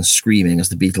insane and screaming as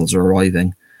the Beatles are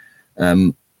arriving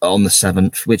on the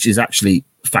 7th, which is actually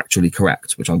factually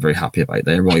correct, which I'm very happy about.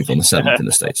 They arrived on the 7th in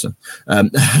the States. So,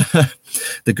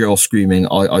 the girl screaming,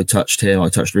 I touched him, I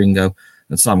touched Ringo,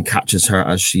 and Sam catches her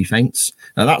as she faints.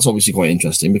 Now, that's obviously quite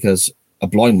interesting, because a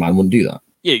blind man wouldn't do that.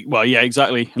 Yeah, well, yeah,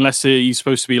 exactly. Unless he's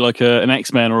supposed to be like an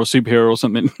X-Man or a superhero or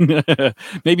something.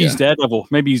 Maybe he's Daredevil.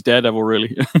 Maybe he's Daredevil,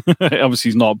 really. Obviously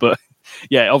he's not, but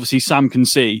yeah, obviously Sam can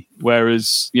see.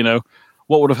 Whereas,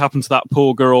 what would have happened to that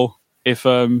poor girl if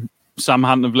Sam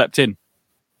hadn't have leapt in?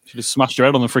 She'd have smashed her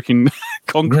head on the freaking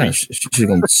concrete. Yeah, she'd have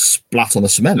gone splat on the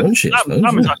cement, wouldn't she?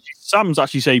 Sam's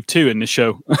actually saved 2 in this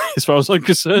show, as far as I'm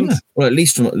concerned. Yeah. Well, at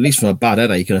least from a bad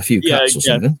headache and a few cuts or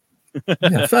something.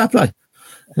 Yeah, fair play.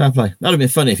 Fair play. That'd have been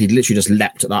funny if he'd literally just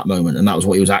leapt at that moment and that was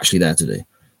what he was actually there to do.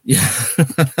 Yeah.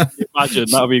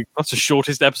 Imagine, that's the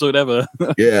shortest episode ever.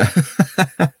 Yeah.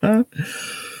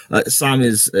 Sam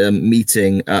is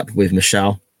meeting up with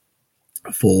Michelle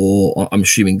for, I'm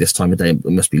assuming this time of day, it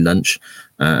must be lunch,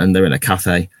 and they're in a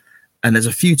cafe. And there's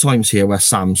a few times here where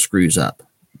Sam screws up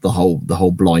the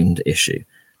whole blind issue.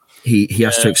 He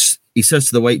has to, he says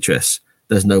to the waitress,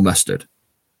 "There's no mustard."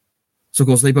 So of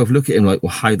course they both look at him like,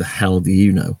 "Well, how the hell do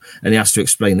you know?" And he has to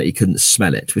explain that he couldn't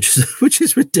smell it, which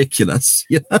is ridiculous,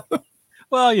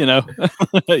 Well, yeah,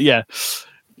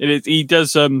 it is. He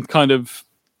does kind of.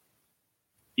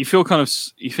 You feel kind of.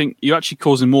 You think you're actually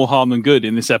causing more harm than good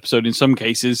in this episode in some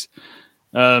cases.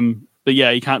 But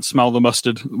yeah, he can't smell the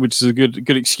mustard, which is a good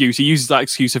excuse. He uses that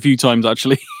excuse a few times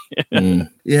actually.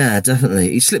 Yeah,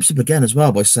 definitely. He slips up again as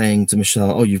well by saying to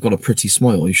Michelle, "Oh, you've got a pretty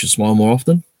smile. You should smile more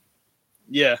often."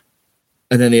 Yeah.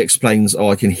 And then he explains, "Oh,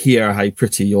 I can hear how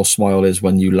pretty your smile is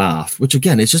when you laugh," which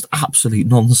again is just absolute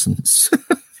nonsense.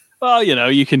 Well,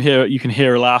 you can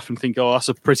hear a laugh and think, "Oh, that's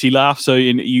a pretty laugh." So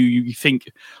you think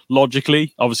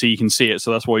logically, obviously you can see it,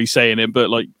 so that's why he's saying it. But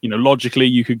logically,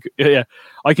 you could, yeah,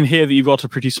 I can hear that you've got a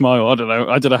pretty smile. I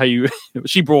don't know how you.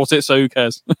 She brought it, so who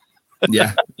cares?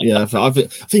 yeah. I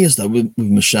think it's though with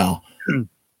Michelle,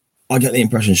 I get the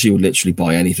impression she would literally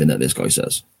buy anything that this guy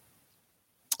says.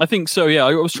 I think so. Yeah,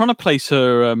 I was trying to place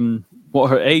her what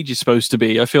her age is supposed to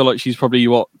be. I feel like she's probably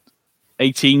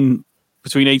 18,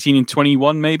 between 18 and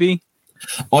 21, maybe.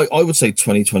 I would say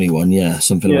 2021. Yeah,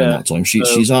 something around that time.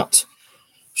 She's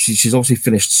obviously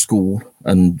finished school,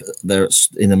 and they're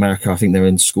in America. I think they're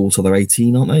in school till they're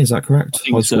 18, aren't they? Is that correct?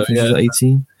 High school finishes at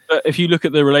 18. But if you look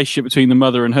at the relationship between the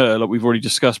mother and her, like we've already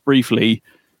discussed briefly,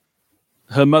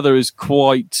 her mother is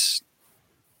quite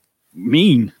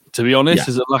mean, to be honest,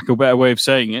 is a lack of a better way of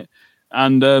saying it.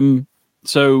 And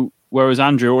so, whereas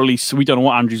Andrew, or at least we don't know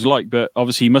what Andrew's like, but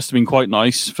obviously he must have been quite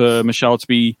nice for Michelle to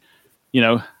be,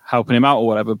 helping him out or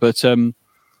whatever. But Sam's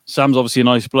obviously a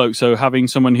nice bloke. So having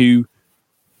someone who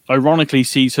ironically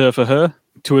sees her for her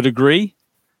to a degree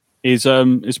is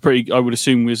pretty, I would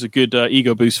assume, is a good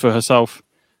ego boost for herself,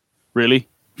 really.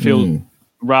 Feel,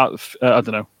 I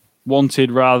don't know,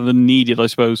 wanted rather than needed, I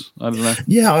suppose. I don't know.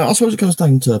 Yeah, I suppose it comes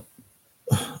down to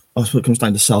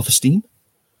self-esteem.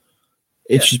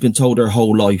 if she's been told her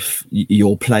whole life,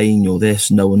 you're plain, you're this,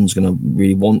 no one's going to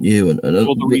really want you, and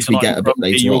which we get a bit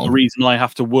later you're on. The reason I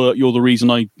have to work. You're the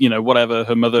reason I, whatever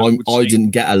her mother. I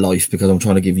didn't get a life because I'm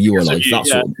trying to give you a life.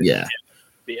 That's what.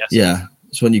 Yeah.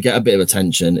 So when you get a bit of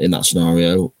attention in that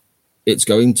scenario, it's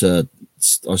going to,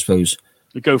 I suppose,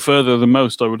 go further than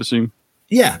most, I would assume.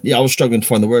 Yeah, I was struggling to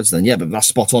find the words then. Yeah, but that's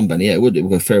spot on, Benny. Yeah, it would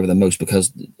go further than most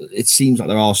because it seems like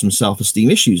there are some self-esteem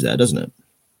issues there, doesn't it?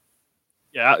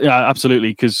 Yeah,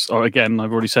 absolutely. Because again,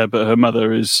 I've already said, but her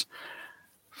mother is,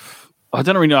 I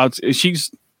don't really know.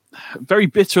 She's very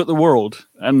bitter at the world,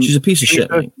 and she's a piece of shit.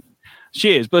 Mate.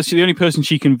 She is, but the only person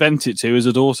she can vent it to is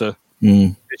her daughter.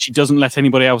 Mm. She doesn't let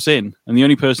anybody else in, and the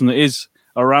only person that is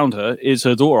around her is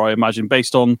her daughter. I imagine,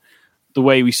 based on the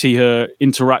way we see her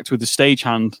interact with the stage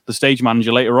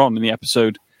manager later on in the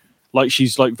episode, like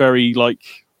she's like very like,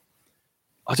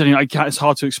 I don't know, it's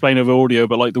hard to explain over audio,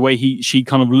 but like the way she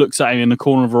kind of looks at him in the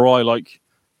corner of her eye, like,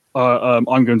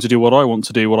 I'm going to do what I want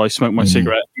to do, while I smoke my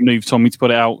cigarette. You've told me to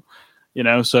put it out,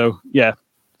 so yeah,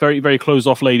 very, very closed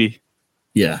off lady.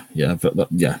 Yeah,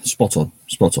 spot on.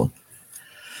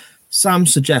 Sam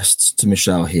suggests to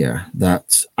Michelle here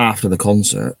that after the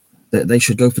concert that they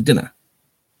should go for dinner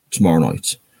tomorrow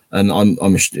night, and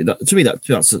to me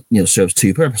that's serves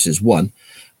two purposes. One,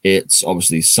 it's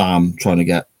obviously Sam trying to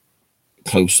get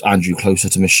Andrew closer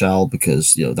to Michelle,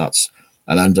 because that's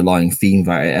an underlying theme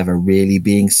without it ever really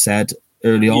being said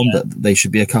early on that they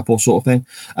should be a couple sort of thing.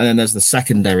 And then there's the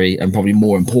secondary and probably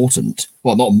more important,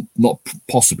 well, not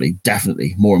possibly,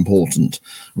 definitely more important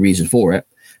reason for it,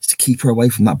 is to keep her away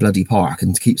from that bloody park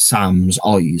and to keep Sam's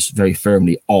eyes very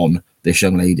firmly on this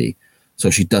young lady so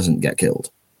she doesn't get killed.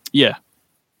 Yeah.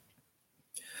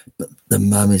 But the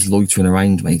mum is loitering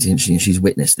around, mate, isn't she? And she's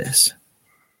witnessed this.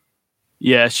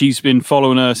 Yeah, she's been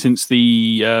following her since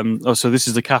the... so this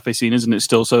is the cafe scene, isn't it,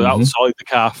 still? So outside the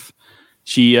cafe,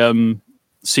 she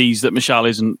sees that Michelle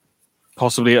isn't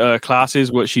possibly at her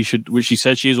classes, which she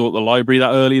said she is, or at the library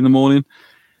that early in the morning.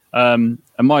 And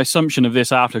my assumption of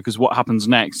this after, because what happens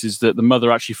next is that the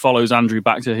mother actually follows Andrew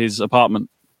back to his apartment.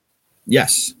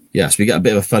 Yes, we get a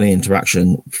bit of a funny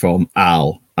interaction from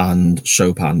Al and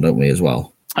Chopin, don't we, as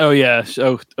well? Oh, yeah.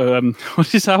 So, what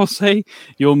does Al say?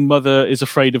 Your mother is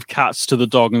afraid of cats to the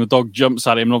dog, and the dog jumps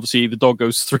at him, and obviously the dog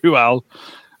goes through Al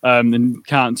and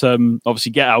can't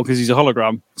obviously get Al because he's a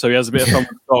hologram. So he has a bit of fun with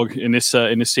the dog in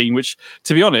this scene, which,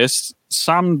 to be honest,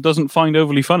 Sam doesn't find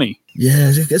overly funny.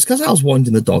 Yeah, it's because Al's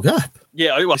winding the dog up.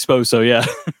 Yeah, I suppose so, yeah.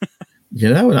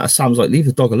 And that Sam's like, leave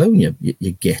the dog alone,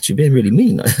 you git. You're being really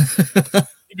mean.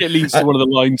 It leads to one of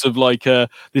the lines of like,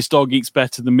 this dog eats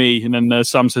better than me, and then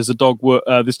Sam says this dog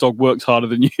works harder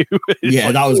than you.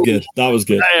 Yeah, that was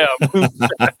good.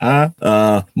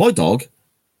 Damn. My dog,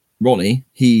 Ronnie,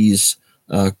 he's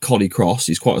collie cross.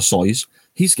 He's quite a size.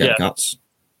 He's scared of cats.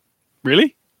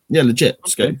 Really? Yeah, legit.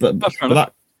 Okay. But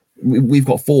that we've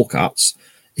got 4 cats.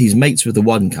 He's mates with the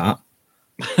one cat.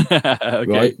 Okay.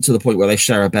 Right, to the point where they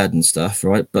share a bed and stuff,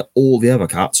 right? But all the other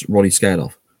cats Ronnie's scared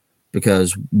of,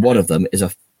 because one of them is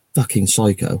a fucking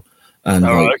psycho and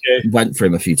went for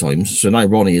him a few times. So now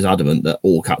Ronnie is adamant that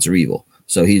all cats are evil.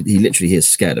 So he literally is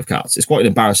scared of cats. It's quite an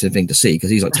embarrassing thing to see, because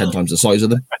he's like 10 times the size of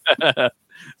them.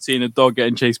 Seeing a dog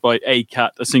getting chased by a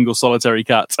single solitary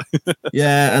cat.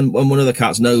 Yeah, and one of the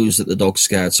cats knows that the dog's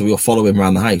scared, so we'll follow him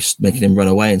around the house, making him run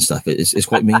away and stuff. It's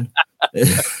quite mean.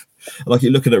 Like,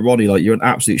 you're looking at Ronnie like you're an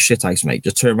absolute shithouse, mate.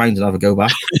 Just turn around and have a go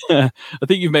back. I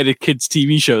think you've made a kids'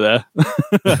 TV show there.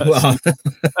 Well,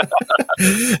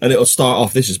 and it'll start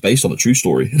off, this is based on a true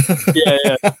story.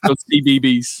 Yeah.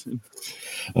 CBBS.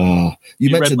 You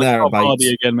mentioned there about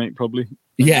Hardy again, mate, probably.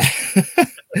 Yeah.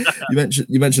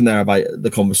 You mentioned there about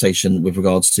the conversation with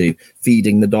regards to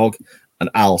feeding the dog, and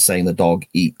Al saying the dog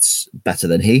eats better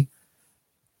than he.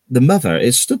 The mother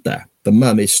is stood there. The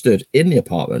mum is stood in the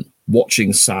apartment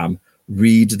watching Sam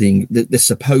read the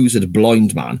supposed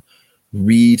blind man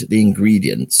read the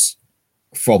ingredients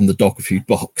from the dog food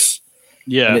box.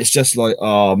 Yeah. And it's just like,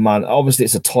 oh man, obviously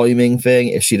it's a timing thing.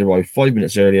 If she'd arrived 5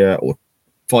 minutes earlier or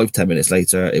 5-10 minutes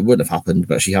later, it wouldn't have happened,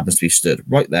 but she happens to be stood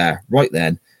right there, right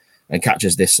then, and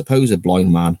catches this supposed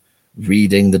blind man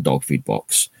reading the dog food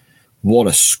box. What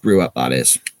a screw up that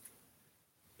is.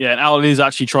 Yeah, and Al is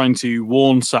actually trying to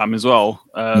warn Sam as well.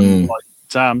 Like,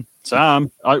 Sam, he's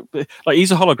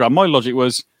a hologram. My logic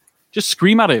was just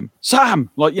scream at him, Sam.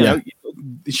 Like, you know,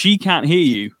 she can't hear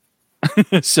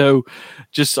you. So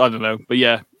just, I don't know. But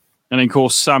yeah. And then, of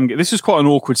course, Sam, this is quite an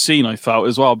awkward scene, I felt,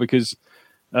 as well, because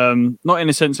not in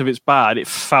the sense of it's bad. It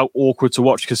felt awkward to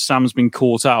watch because Sam's been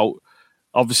caught out,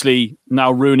 obviously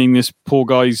now ruining this poor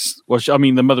guy's, well, I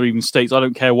mean, the mother even states, I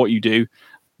don't care what you do.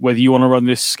 whether you want to run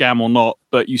this scam or not,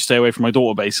 but you stay away from my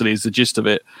daughter, basically, is the gist of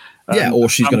it. Or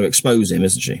she's going to expose him,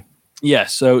 isn't she? Yeah,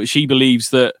 so she believes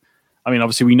that, I mean,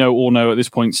 obviously we all know at this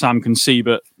point Sam can see,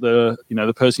 but the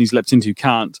person he's leapt into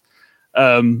can't.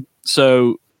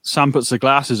 So Sam puts the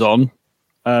glasses on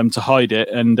to hide it,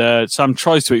 and Sam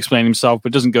tries to explain himself,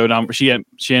 but doesn't go down. But she ain't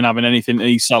having anything that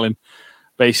he's selling,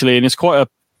 basically, and it's quite a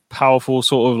powerful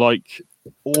sort of like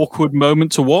awkward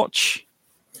moment to watch.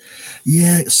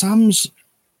 Yeah, Sam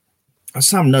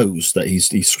knows that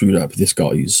he's screwed up this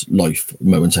guy's life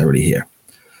momentarily here.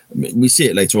 We see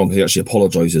it later on because he actually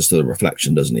apologizes to the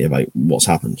reflection, doesn't he, about what's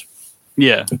happened?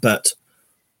 Yeah, but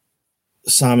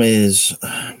Sam's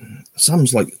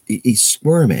like he's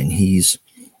squirming. He's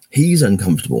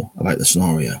uncomfortable about the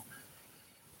scenario,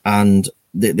 and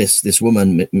this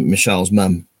woman, Michelle's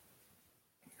mum,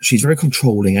 she's very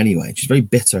controlling anyway. She's very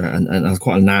bitter and has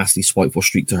quite a nasty, spiteful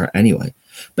streak to her anyway.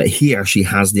 But here she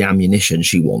has the ammunition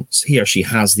she wants. Here she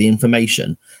has the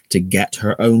information to get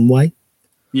her own way.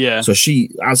 Yeah. So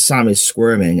as Sam is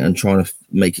squirming and trying to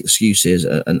make excuses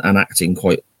and acting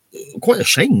quite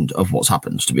ashamed of what's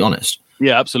happened, to be honest.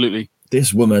 Yeah, absolutely.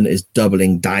 This woman is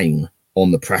doubling down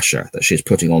on the pressure that she's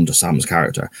putting onto Sam's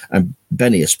character. And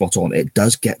Benny is spot on. It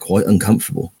does get quite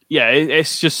uncomfortable. Yeah,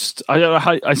 it's just, I don't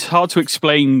know, it's hard to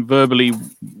explain verbally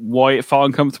why it felt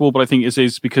uncomfortable, but I think it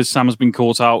is because Sam has been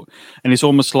caught out, and it's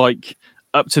almost like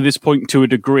up to this point, to a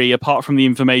degree, apart from the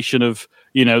information of,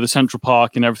 the Central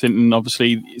Park and everything, and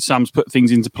obviously Sam's put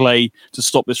things into play to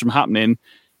stop this from happening,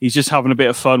 he's just having a bit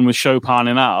of fun with Chopin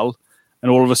and Al,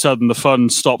 and all of a sudden the fun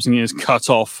stops and he is cut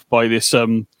off by this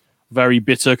very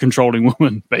bitter, controlling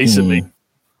woman, basically.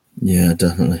 Yeah,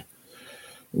 definitely.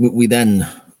 We then,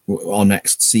 our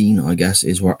next scene, I guess,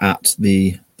 is we're at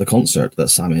the concert that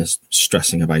Sam is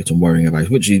stressing about and worrying about,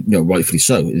 which is, rightfully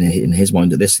so. In his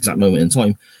mind, at this exact moment in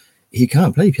time, he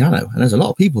can't play piano, and there's a lot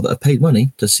of people that have paid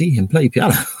money to see him play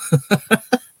piano.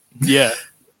 Yeah,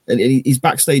 and he's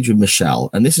backstage with Michelle,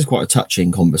 and this is quite a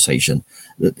touching conversation.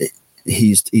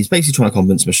 He's basically trying to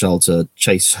convince Michelle to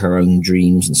chase her own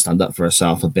dreams and stand up for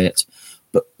herself a bit,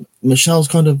 but Michelle's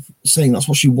kind of saying that's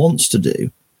what she wants to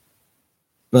do.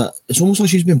 But it's almost like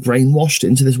she's been brainwashed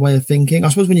into this way of thinking. I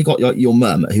suppose when you got your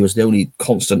mum, who was the only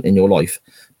constant in your life,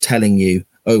 telling you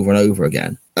over and over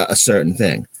again a certain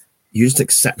thing, you just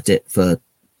accept it for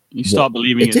you start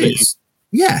believing it is.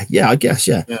 Yeah, I guess,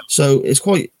 yeah. So it's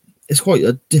quite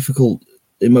a difficult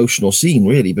emotional scene,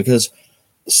 really, because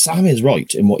Sam is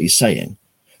right in what he's saying,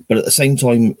 but at the same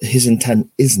time, his intent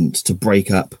isn't to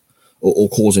break up or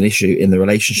cause an issue in the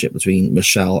relationship between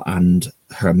Michelle and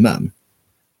her mum.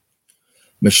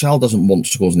 Michelle doesn't want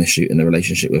to cause an issue in the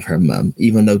relationship with her mum,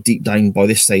 even though deep down by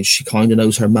this stage she kind of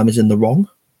knows her mum is in the wrong.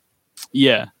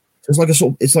 Yeah.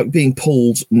 It's like being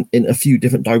pulled in a few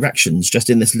different directions just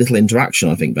in this little interaction,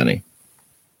 I think, Benny.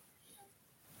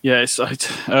 Yeah,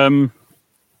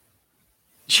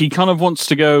 she kind of wants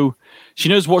to go. She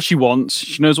knows what she wants.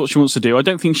 She knows what she wants to do. I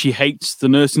don't think she hates the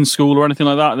nursing school or anything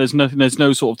like that. There's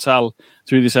no sort of tell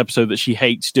through this episode that she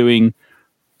hates doing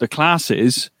the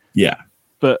classes. Yeah.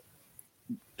 But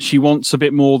she wants a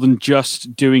bit more than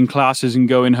just doing classes and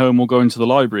going home or going to the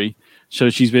library. So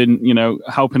she's been,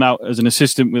 helping out as an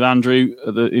assistant with Andrew,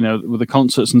 with the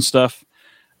concerts and stuff.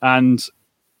 And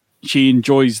she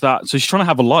enjoys that. So she's trying to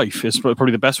have a life, is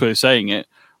probably the best way of saying it.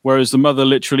 Whereas the mother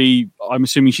literally, I'm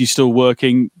assuming she's still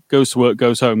working, goes to work,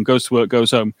 goes home, goes to work,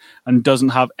 goes home, and doesn't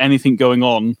have anything going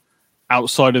on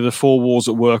outside of the four walls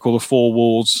at work or the four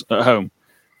walls at home.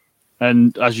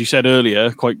 And as you said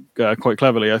earlier, quite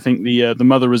cleverly, I think the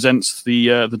mother resents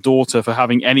the daughter for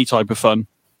having any type of fun.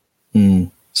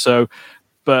 Mm. So,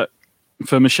 but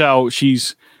for Michelle,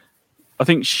 I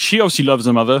think she obviously loves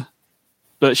her mother,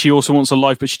 but she also wants a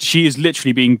life. But she is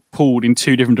literally being pulled in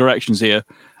two different directions here,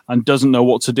 and doesn't know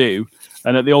what to do.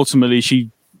 And ultimately,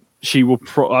 she will.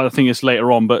 I think it's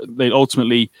later on, but they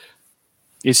ultimately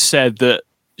is said that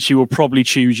she will probably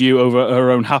choose you over her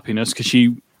own happiness because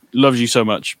she loves you so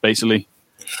much, basically.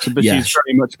 So, but she's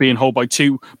very much being held by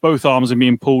both arms and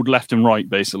being pulled left and right,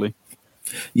 basically.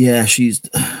 Yeah,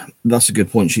 that's a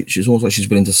good point. She's almost like she's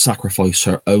willing to sacrifice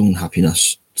her own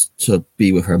happiness to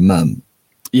be with her mum.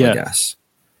 Yeah. I guess.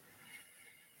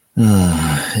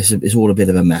 It's all a bit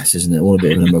of a mess, isn't it? All a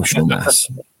bit of an emotional mess.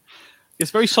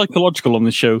 It's very psychological on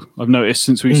this show, I've noticed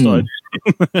since we started.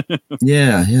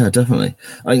 Yeah, definitely.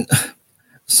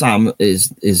 Sam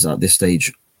is at this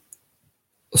stage,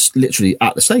 literally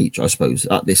at the stage, I suppose.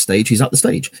 At this stage, he's at the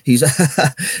stage. He's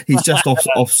just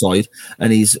offside,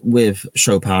 and he's with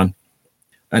Chopin,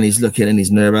 and he's looking and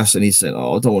he's nervous and he's saying,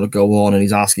 "Oh, I don't want to go on," and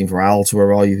he's asking for Al to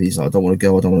arrive. He's like, "I don't want to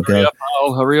go. I don't want to go."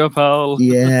 Hurry up, Al.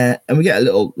 Yeah, and we get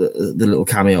the little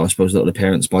cameo, I suppose, little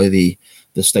appearance by the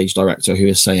stage director who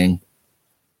is saying,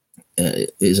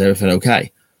 "Is everything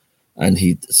okay?" And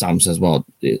Sam says, "Well,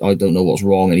 I don't know what's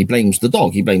wrong," and he blames the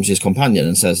dog. He blames his companion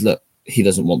and says, "Look, he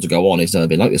doesn't want to go on. He's never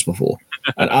been like this before."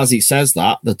 And as he says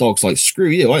that, the dog's like, "Screw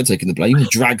you! I ain't taking the blame." He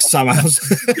drags Sam out.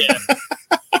 Yeah.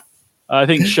 I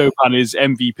think Chopin is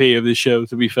MVP of this show,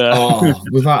 to be fair.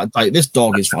 Without a doubt, this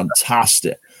dog is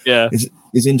fantastic. Yeah.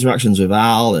 His interactions with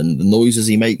Al and the noises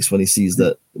he makes when he sees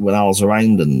that when Al's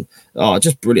around, and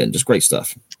just brilliant, just great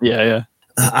stuff. Yeah.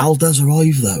 Al does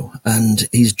arrive though, and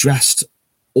he's dressed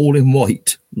all in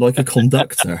white like a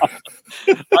conductor.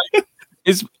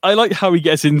 I like how he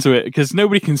gets into it because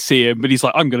nobody can see him, but he's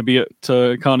like, "I'm going to be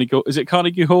at Carnegie. Is it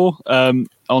Carnegie Hall?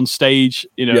 On stage,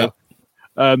 Yeah.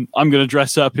 I'm going to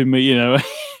dress up in me, and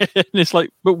it's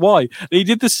like, but why?" And he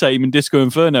did the same in Disco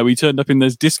Inferno. He turned up in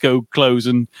those disco clothes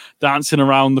and dancing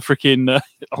around the freaking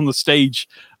on the stage,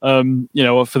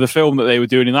 for the film that they were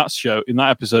doing in that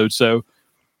episode. So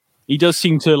he does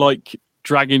seem to like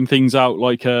dragging things out,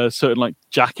 like certain like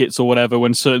jackets or whatever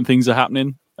when certain things are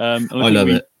happening. I love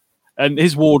it. And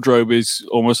his wardrobe is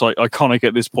almost like iconic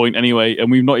at this point anyway, and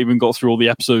we've not even got through all the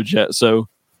episodes yet. So.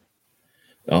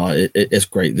 It's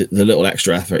great. The little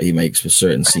extra effort he makes for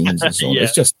certain scenes and so on. Yeah.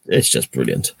 It's just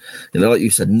brilliant. Like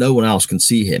you said, no one else can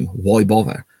see him. Why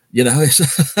bother? I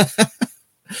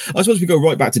suppose we go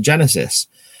right back to Genesis.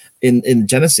 In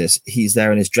Genesis, he's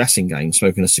there in his dressing gown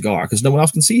smoking a cigar because no one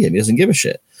else can see him. He doesn't give a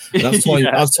shit. And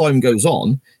as time goes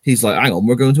on, he's like, "Hang on,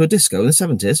 we're going to a disco in the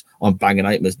 70s. I'm banging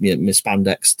out my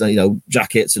spandex,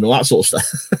 jackets and all that sort of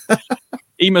stuff."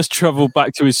 He must travel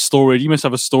back to his storage. He must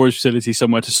have a storage facility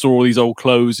somewhere to store all these old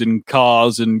clothes and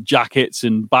cars and jackets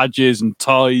and badges and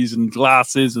ties and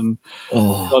glasses and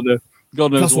God knows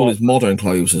plus all his modern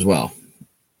clothes as well.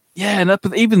 Yeah,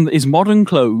 but even his modern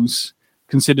clothes,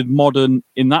 considered modern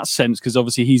in that sense, because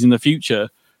obviously he's in the future,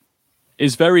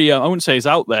 is very, I wouldn't say it's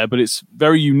out there, but it's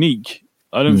very unique.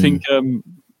 I don't think,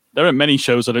 there aren't many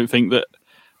shows, I don't think, that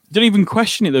don't even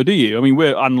question it though, do you? I mean,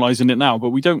 we're analysing it now,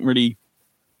 but we don't really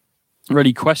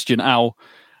question Al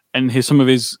and some of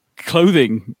his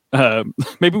clothing.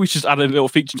 Maybe we should add a little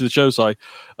feature to the show,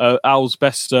 Al's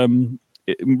best,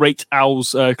 rate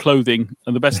Al's clothing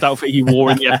and the best outfit he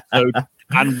wore in the episode.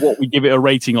 And what we give it a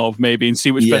rating of, maybe, and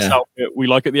see which best outfit we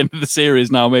like at the end of the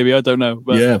series. Now, maybe I don't know.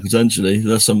 But. Yeah, potentially.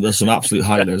 There's some absolute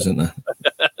highlights, isn't there?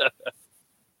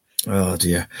 Oh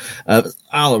dear.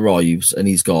 Al arrives and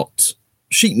he's got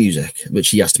sheet music, which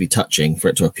he has to be touching for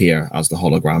it to appear as the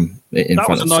hologram in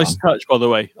front of Sam. That was a nice touch, by the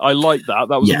way. I like that.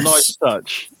 That was a nice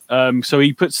touch. So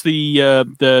he puts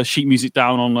the sheet music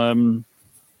down on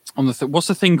the what's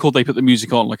the thing called? They put the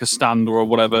music on like a stand or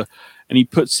whatever, and he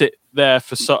puts it there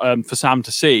for Sam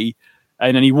to see,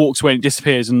 and then he walks away and it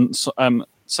disappears, and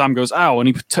Sam goes, "Ow,"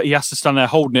 and he has to stand there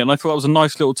holding it. And I thought that was a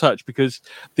nice little touch because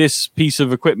this piece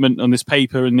of equipment on this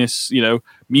paper and this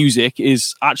music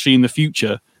is actually in the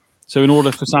future. So in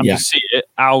order for Sam to see it,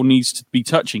 Al needs to be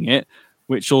touching it,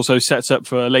 which also sets up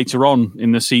for later on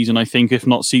in the season, I think, if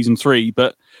not season 3.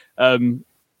 But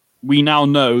we now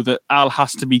know that Al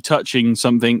has to be touching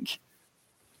something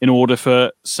in order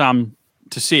for Sam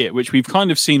to see it, which we've kind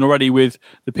of seen already with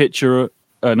the picture.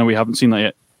 No, we haven't seen that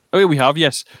yet. Oh, yeah, we have.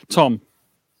 Yes, Tom.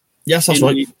 Yes, that's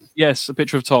right. Yes, a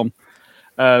picture of Tom.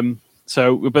 But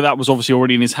that was obviously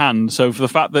already in his hand. So for the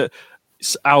fact that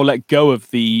Al let go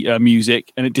of the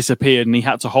music and it disappeared and he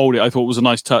had to hold it, I thought was a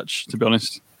nice touch, to be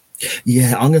honest.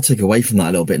 Yeah, I'm going to take away from that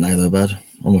a little bit now, though, bud.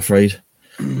 I'm afraid.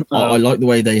 I like the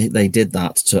way they did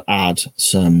that to add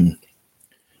some,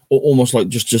 almost like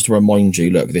just to remind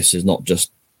you, look, this is not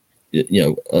just a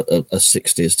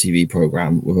 60s TV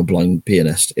program with a blind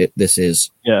pianist. This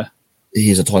is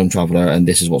he's a time traveler, and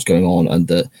this is what's going on, and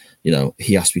that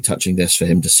he has to be touching this for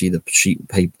him to see the sheet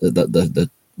paper, the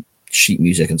sheet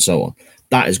music, and so on.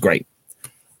 That is great.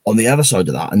 On the other side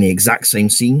of that, in the exact same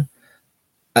scene,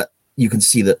 you can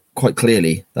see that quite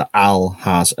clearly that Al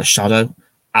has a shadow,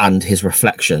 and his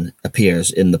reflection appears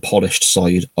in the polished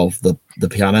side of the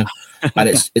piano, and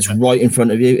it's right in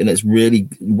front of you. And it's really,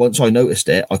 once I noticed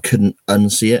it, I couldn't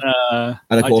unsee it.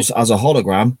 And of course, as a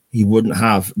hologram, he wouldn't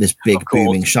have this big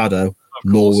booming shadow,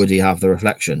 nor would he have the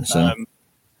reflection. So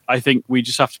I think we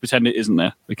just have to pretend it isn't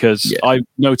there, because I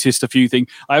noticed a few things.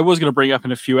 I was going to bring up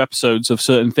in a few episodes of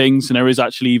certain things, and there is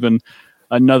actually even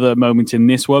another moment in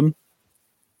this one,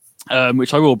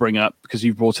 which I will bring up because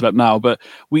you've brought it up now. But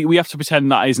we have to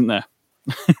pretend that isn't there.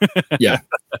 Yeah,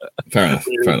 fair enough.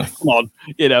 Fair enough. Come on,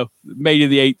 made in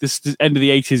the end of the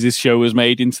 80s. This show was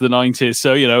made into the 90s,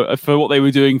 so for what they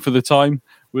were doing for the time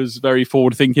was very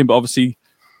forward thinking. But obviously,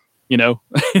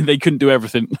 they couldn't do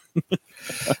everything.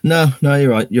 No,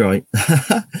 you're right.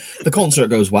 The concert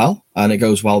goes well, and it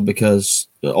goes well because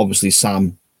obviously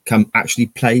Sam can actually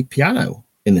play piano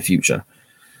in the future,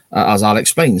 as Al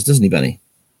explains, doesn't he, Benny?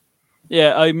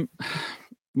 Yeah,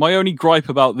 my only gripe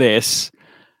about this,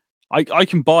 I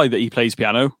can buy that he plays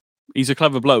piano. He's a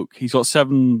clever bloke. He's got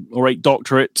 7 or 8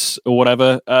 doctorates or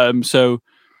whatever.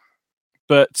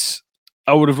 But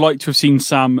I would have liked to have seen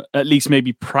Sam at least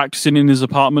maybe practicing in his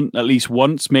apartment at least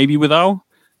once, maybe with Al,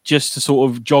 just to sort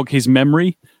of jog his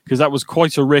memory, because that was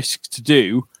quite a risk to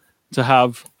do, to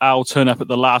have Al turn up at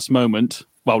the last moment,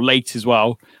 well, late as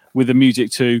well, with the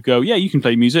music to go, yeah, you can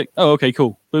play music. Oh, okay,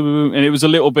 cool. Boom, boom, boom. And it was a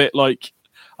little bit like,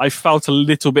 I felt a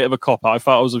little bit of a cop out. I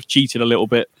felt I was cheated a little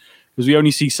bit, because we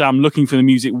only see Sam looking for the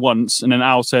music once, and then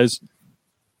Al says,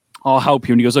 I'll help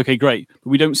you. And he goes, okay, great. But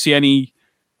we don't see any,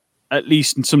 at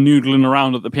least some noodling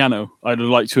around at the piano. I'd have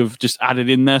liked to have just added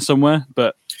in there somewhere,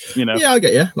 but Yeah, I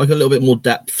get you. Like a little bit more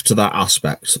depth to that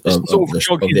aspect of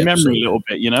jog his memory a little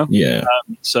bit, Yeah.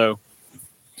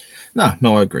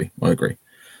 No, I agree.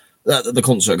 The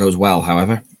concert goes well,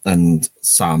 however, and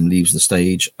Sam leaves the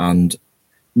stage, and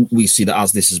we see that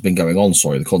as this has been going on,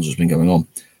 the concert's been going on,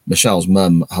 Michelle's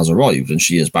mum has arrived, and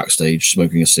she is backstage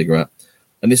smoking a cigarette.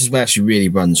 And this is where she really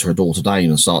runs her daughter down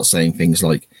and starts saying things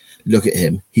like, look at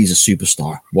him, he's a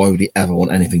superstar. Why would he ever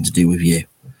want anything to do with you?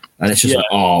 And it's just like,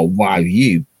 oh, wow,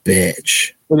 you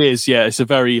bitch. It is, yeah. It's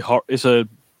it's a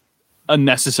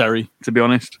unnecessary, to be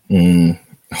honest.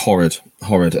 Horrid.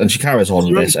 And she carries on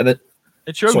with this. And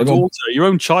it's your own daughter, your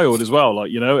own child as well.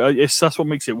 Like, that's what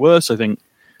makes it worse, I think.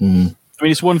 I mean,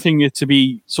 it's one thing to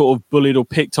be sort of bullied or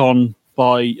picked on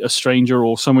by a stranger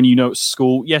or someone at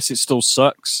school. Yes, it still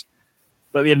sucks.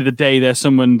 But at the end of the day, there's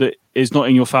someone that is not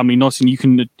in your family, you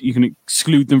can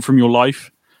exclude them from your life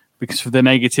because of their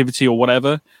negativity or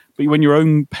whatever. But when your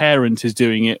own parent is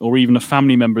doing it, or even a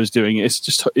family member is doing it,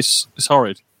 it's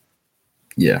horrid.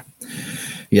 Yeah,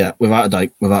 without a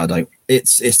doubt,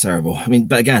 it's terrible. I mean,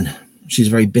 but again, she's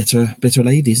a very bitter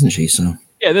lady, isn't she? So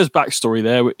yeah, there's backstory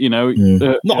there.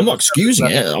 I'm not excusing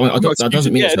it. That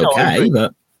doesn't mean it's okay,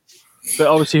 but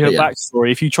obviously her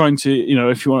backstory. If you're trying to,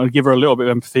 if you want to give her a little bit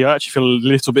of empathy, I actually feel a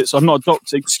little bit. So I'm not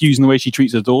excusing the way she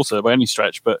treats her daughter by any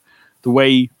stretch, but the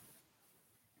way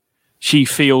she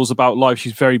feels about life,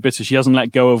 she's very bitter. She hasn't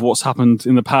let go of what's happened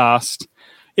in the past.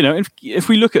 If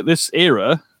we look at this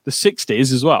era, the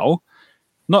 60s as well,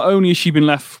 not only has she been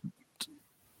left,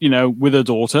 with her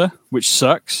daughter, which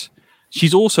sucks,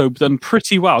 she's also done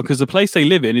pretty well because the place they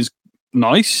live in is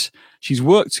nice. She's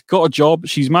worked, got a job.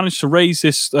 She's managed to raise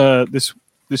this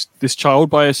child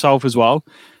by herself as well.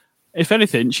 If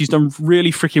anything, she's done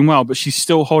really freaking well, but she's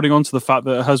still holding on to the fact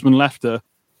that her husband left her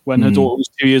when her daughter was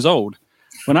 2 years old.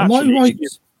 When actually, am I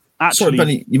right? Sorry,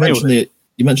 Benny, you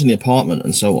mentioned the apartment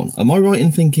and so on. Am I right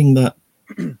in thinking that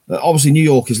obviously New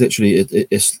York is literally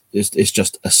it's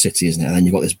just a city, isn't it? And then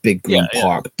you've got this big green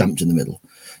park dumped in the middle.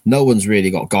 No one's really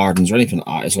got gardens or anything like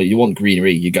that. It's like you want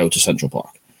greenery, you go to Central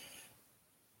Park.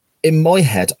 In my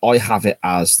head, I have it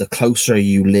as the closer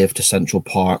you live to Central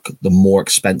Park, the more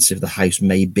expensive the house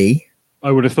may be.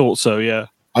 I would have thought so, yeah.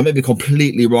 I may be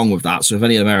completely wrong with that. So if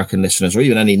any American listeners or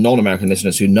even any non-American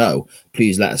listeners who know,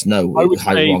 please let us know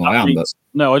how wrong I am. But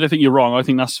no, I don't think you're wrong. I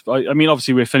think that's, I mean,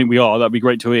 obviously, if we are, that'd be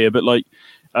great to hear. But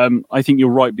I think you're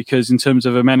right because in terms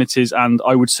of amenities, and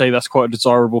I would say that's quite a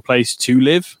desirable place to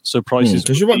live. So prices.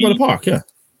 Because you're right by the park, yeah.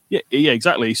 Yeah,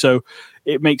 exactly. So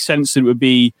it makes sense that it would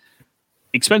be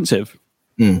expensive.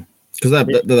 Because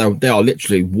they are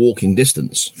literally walking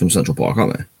distance from Central Park,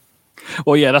 aren't they?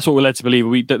 Well, yeah, that's what we're led to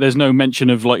believe. There's no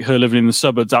mention of like her living in the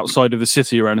suburbs outside of the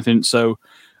city or anything. So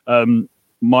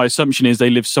my assumption is they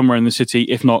live somewhere in the city.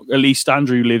 If not, at least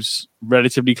Andrew lives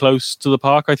relatively close to the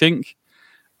park, I think.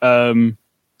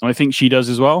 I think she does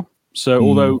as well. So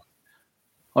although,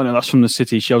 I know that's from the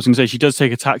city. I was going to say she does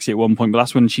take a taxi at one point, but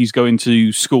that's when she's going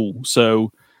to school.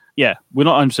 So yeah, we're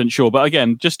not 100% sure. But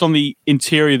again, just on the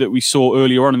interior that we saw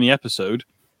earlier on in the episode,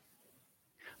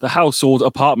 the house or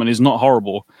apartment is not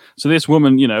horrible. So this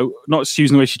woman, not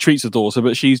excusing the way she treats her daughter,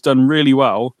 but she's done really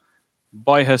well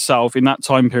by herself in that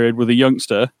time period with a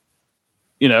youngster.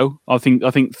 I think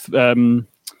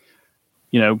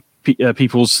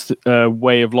people's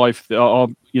way of life are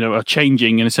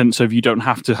changing in a sense of you don't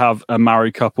have to have a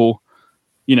married couple,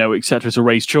 etc. to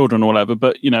raise children or whatever.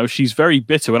 But, she's very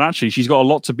bitter and actually she's got a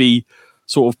lot to be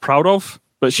sort of proud of,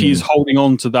 but she's holding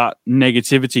on to that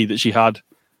negativity that she had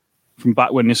from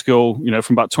back when this girl,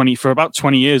 from about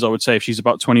 20 years, I would say, if she's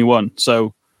about 21.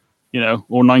 So,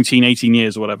 or 19, 18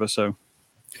 years or whatever. So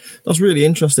that's really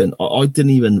interesting. I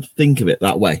didn't even think of it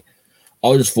that way.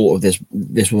 I just thought of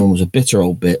this woman was a bitter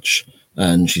old bitch,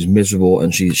 and she's miserable,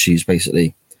 and she's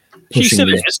basically pushing. She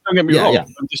still is, don't get me wrong. Yeah.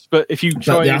 But if you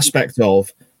try, the aspect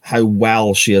of how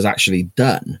well she has actually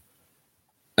done,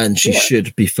 and she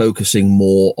should be focusing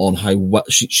more on how well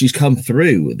she's come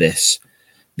through this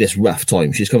rough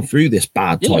time. She's come through this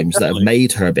bad times that have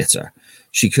made her bitter.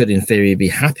 She could, in theory, be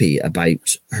happy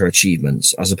about her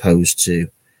achievements as opposed to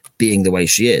being the way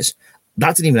she is.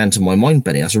 That didn't even enter my mind,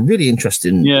 Benny. That's a really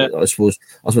interesting, I suppose,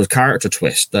 character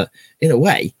twist that, in a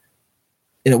way,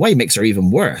 makes her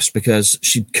even worse, because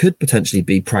she could potentially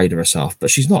be proud of herself, but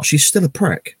she's not. She's still a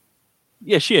prick.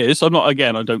 Yeah, she is. I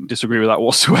don't disagree with that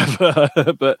whatsoever.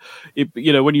 But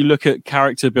when you look at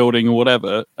character building or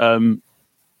whatever,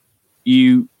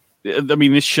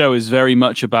 this show is very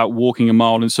much about walking a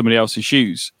mile in somebody else's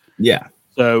shoes. Yeah.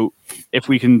 So if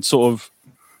we can sort of,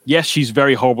 yes, she's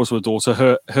very horrible to her daughter.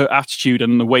 Her attitude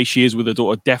and the way she is with her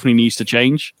daughter definitely needs to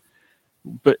change.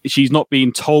 But she's not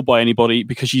being told by anybody,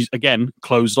 because she's, again,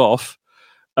 closed off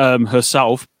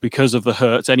herself because of the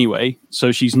hurt anyway.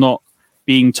 So she's not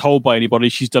being told by anybody.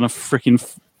 She's done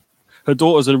her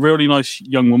daughter's a really nice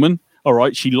young woman. All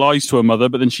right, she lies to her mother,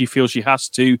 but then she feels she has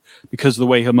to because of the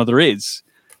way her mother is.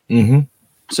 Mm-hmm.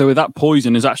 So that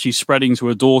poison is actually spreading to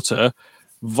her daughter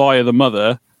via the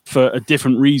mother for a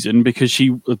different reason, because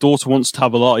the daughter wants to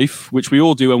have a life, which we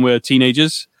all do when we're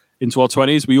teenagers into our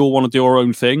 20s. We all want to do our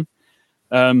own thing.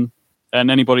 And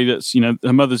anybody that's,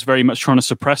 her mother's very much trying to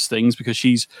suppress things because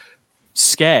she's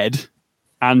scared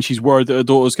and she's worried that her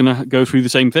daughter's going to go through the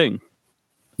same thing.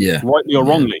 Yeah. Rightly or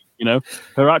wrongly,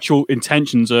 her actual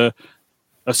intentions are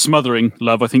a smothering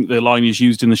love. I think the line is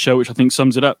used in the show, which I think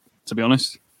sums it up, to be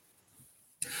honest.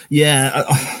 Yeah.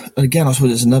 Again, I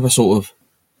suppose it's another sort of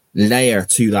layer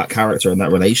to that character and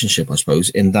that relationship, I suppose,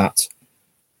 in that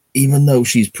even though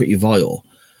she's pretty vile,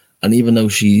 and even though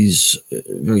she's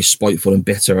very spiteful and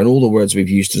bitter, and all the words we've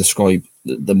used to describe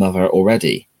the mother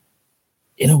already,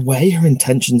 in a way, her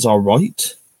intentions are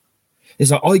right.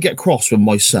 It's like, I get cross with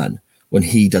my son when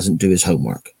he doesn't do his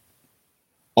homework.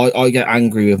 I get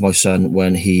angry with my son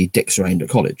when he dicks around at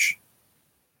college,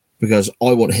 because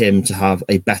I want him to have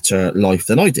a better life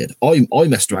than I did. I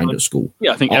messed around at school.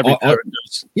 Yeah, I think every parent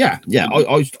does. Yeah.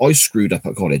 I screwed up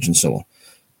at college and so on.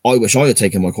 I wish I had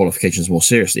taken my qualifications more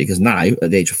seriously, because now, at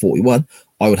the age of 41,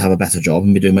 I would have a better job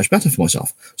and be doing much better for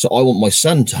myself. So I want my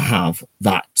son to have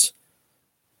that,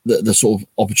 the sort of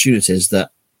opportunities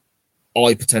that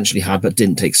I potentially had but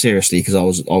didn't take seriously because I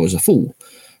was a fool.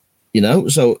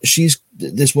 So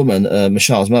this woman,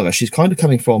 Michelle's mother, she's kind of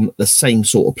coming from the same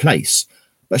sort of place,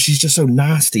 but she's just so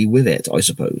nasty with it, I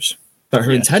suppose. But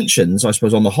her intentions, I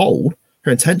suppose, on the whole,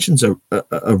 her intentions are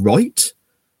right,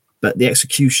 but the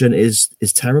execution is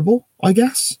terrible, I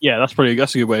guess. Yeah, that's a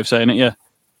good way of saying it. Yeah,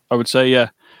 I would say, yeah.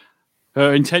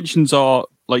 Her intentions are,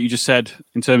 like you just said,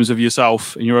 in terms of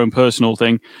yourself and your own personal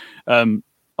thing,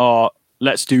 are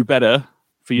let's do better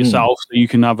for yourself so you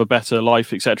can have a better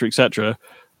life, etc., etc.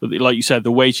 But like you said,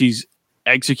 the way she's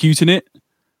executing it,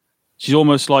 she's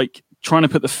almost like trying to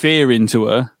put the fear into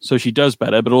her so she does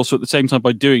better, but also at the same time,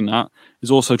 by doing that,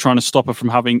 is also trying to stop her from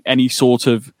having any sort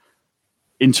of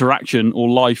interaction or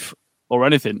life or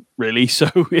anything, really. So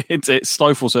it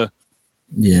stifles her.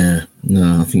 Yeah,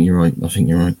 no, I think you're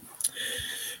right.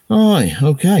 All right,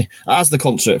 okay. As the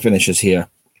concert finishes here,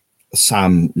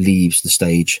 Sam leaves the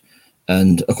stage,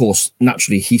 and of course,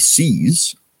 naturally, he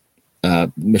sees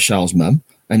Michelle's mum,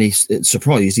 and he's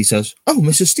surprised. He says, "Oh,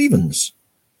 Mrs. Stevens,"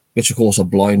 which of course a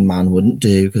blind man wouldn't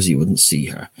do because he wouldn't see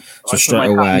her. So straight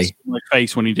away, my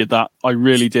face when he did that, I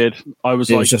really did. I was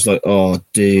was just like, "Oh,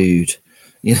 dude,"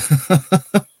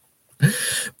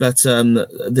 But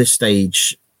at this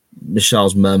stage,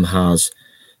 Michelle's mum has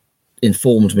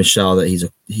informed Michelle that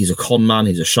he's a con man,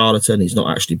 he's a charlatan, he's not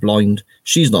actually blind.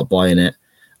 She's not buying it.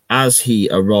 As he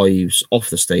arrives off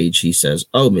the stage, he says,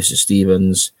 "Oh, Mrs.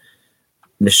 Stevens."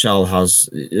 Michelle has,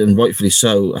 and rightfully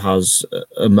so, has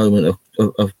a moment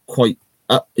of quite,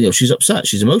 she's upset,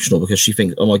 she's emotional, because she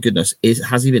thinks, "Oh my goodness,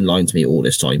 has he been lying to me all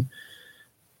this time?"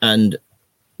 And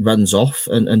runs off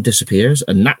and disappears.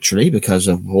 And naturally, because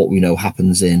of what we know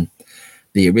happens in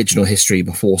the original history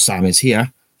before Sam is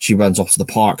here, she runs off to the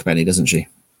park, Benny, doesn't she?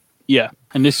 Yeah,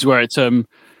 and this is where it's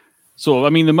sort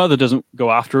of, the mother doesn't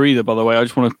go after her either, by the way. I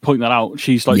just want to point that out.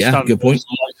 She's like, good point.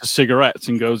 Lights a cigarette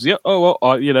and goes, "Yeah, oh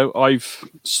well, I've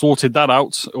sorted that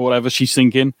out," or whatever she's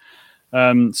thinking.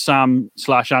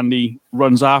 Sam/Andy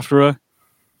runs after her,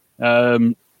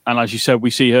 and as you said, we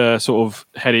see her sort of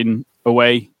heading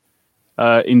away.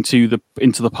 into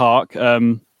the park.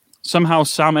 Somehow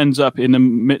Sam ends up in the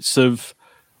midst of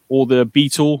all the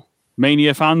Beatle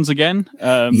Mania fans again.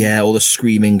 All the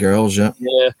screaming girls. Yeah.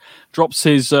 Drops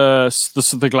his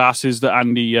the glasses that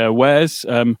Andy wears.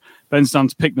 Bends down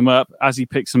to pick them up. As he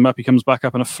picks them up, he comes back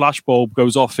up, and a flashbulb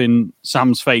goes off in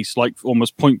Sam's face, like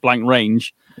almost point blank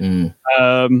range. And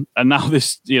now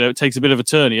this, it takes a bit of a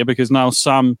turn here, because now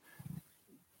Sam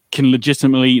can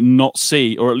legitimately not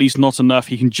see, or at least not enough.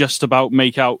 He can just about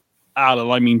make out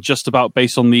Al. I mean, just about,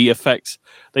 based on the effects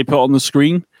they put on the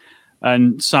screen,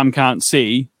 and Sam can't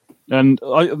see. And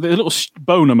a little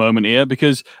boner moment here,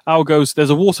 because Al goes, "There's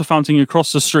a water fountain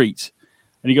across the street."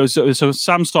 And he goes, so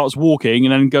Sam starts walking,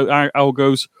 and then Al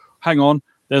goes, "Hang on,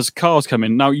 there's cars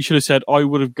coming." Now, you should have said, "I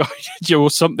would have guided you," or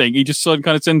something. He just kind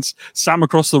of sends Sam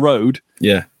across the road.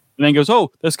 Yeah. And then goes,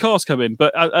 "Oh, there's cars coming."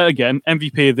 But again,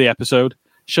 MVP of the episode,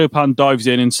 Chopin dives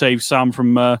in and saves Sam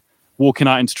from walking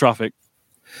out into traffic.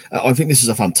 I think this is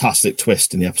a fantastic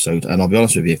twist in the episode, and I'll be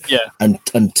honest with you. Yeah. And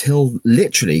until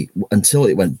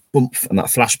it went bump and that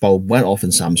flashbulb went off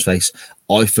in Sam's face,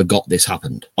 I forgot this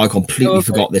happened. I completely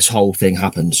forgot this whole thing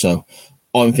happened. So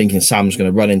I'm thinking Sam's going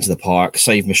to run into the park,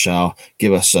 save Michelle,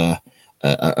 give us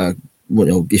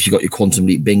if you got your Quantum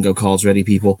Leap bingo cards ready,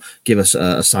 people, give us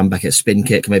a Sam Beckett spin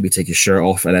kick, maybe take his shirt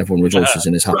off, and everyone rejoices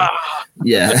in his happy.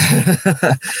 Yeah.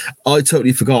 I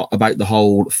totally forgot about the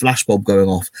whole flashbulb going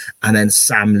off, and then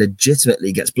Sam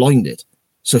legitimately gets blinded.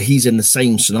 So he's in the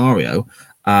same scenario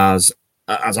as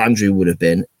Andrew would have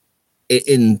been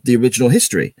in the original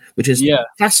history, which is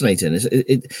fascinating.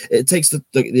 It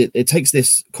takes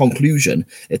this conclusion,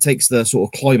 it takes the sort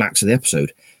of climax of the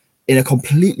episode in a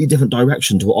completely different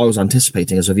direction to what I was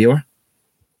anticipating as a viewer.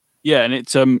 Yeah, and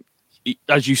it's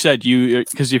as you said,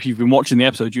 because if you've been watching the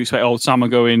episode, you expect Sam will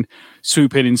go in,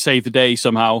 swoop in, and save the day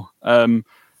somehow. But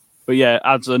yeah, it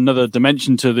adds another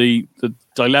dimension to the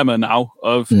dilemma now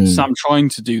of Sam trying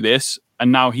to do this,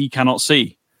 and now he cannot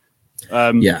see.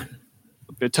 A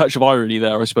touch of irony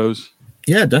there, I suppose.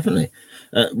 Yeah, definitely.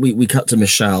 We cut to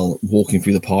Michelle walking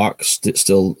through the park,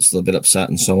 still a bit upset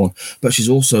and so on, but she's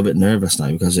also a bit nervous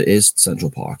now because it is Central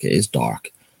Park, it is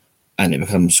dark, and it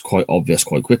becomes quite obvious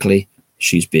quite quickly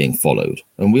she's being followed.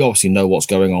 And we obviously know what's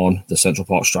going on. The Central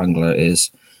Park Strangler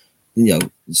is,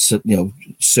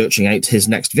 searching out his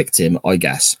next victim, I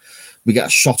guess. We get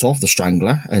a shot of the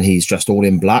Strangler, and he's dressed all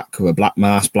in black with a black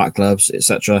mask, black gloves,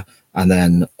 etc. And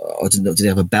then I didn't know, did he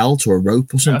have a belt or a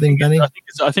rope or something, Benny? I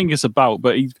think it's a belt,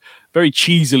 but he very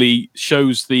cheesily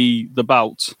shows the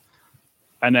belt,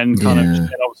 and then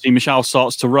obviously Michelle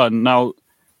starts to run. Now,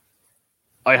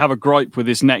 I have a gripe with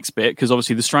this next bit, because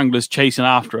obviously the Strangler's chasing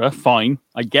after her. Fine,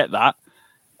 I get that.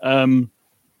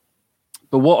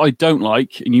 But what I don't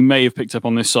like, and you may have picked up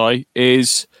on this side,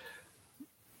 is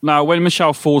now when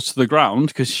Michelle falls to the ground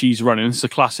because she's running. It's a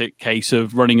classic case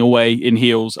of running away in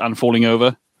heels and falling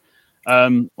over.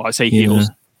 I say heels,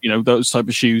 those type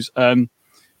of shoes.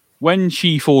 When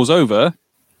she falls over,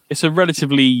 it's a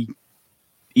relatively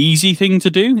easy thing to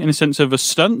do in a sense of a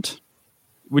stunt.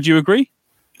 Would you agree?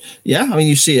 Yeah, I mean,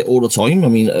 you see it all the time. I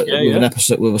mean,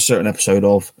 with a certain episode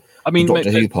of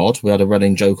Doctor Who pod, we had a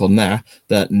running joke on there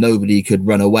that nobody could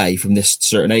run away from this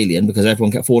certain alien because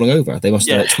everyone kept falling over. They must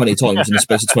have done it 20 times in the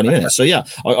space of 20 minutes. So yeah,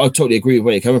 I totally agree with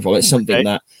where you're coming from. It's something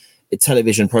that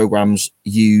television programs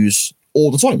use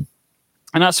all the time.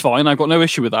 And that's fine. I've got no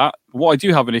issue with that. What I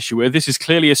do have an issue with, this is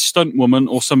clearly a stunt woman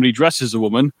or somebody dressed as a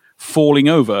woman falling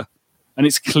over. And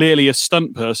it's clearly a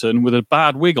stunt person with a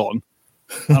bad wig on.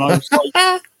 And I was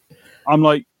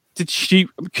like, could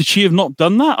she have not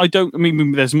done that?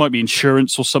 There might be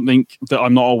insurance or something that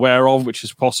I'm not aware of, which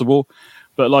is possible.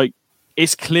 But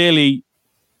it's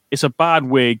a bad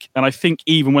wig. And I think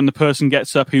even when the person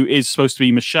gets up, who is supposed to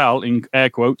be Michelle in air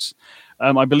quotes,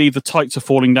 I believe the tights are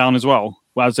falling down as well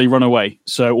as they run away.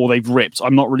 Or they've ripped.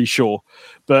 I'm not really sure,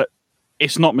 but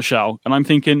it's not Michelle. And I'm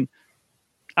thinking,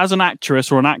 as an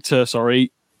actress or an actor,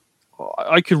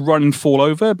 I could run and fall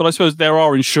over, but I suppose there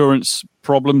are insurance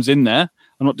problems in there.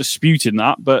 I'm not disputing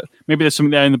that, but maybe there's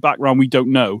something there in the background we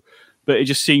don't know. But it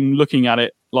just seemed, looking at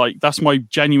it, that's my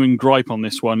genuine gripe on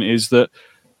this one, is that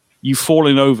you've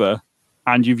fallen over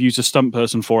and you've used a stunt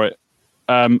person for it.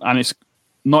 And it's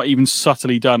not even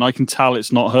subtly done. I can tell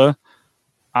it's not her.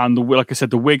 And like I said,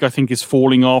 the wig, I think, is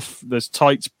falling off. There's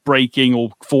tights breaking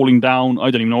or falling down.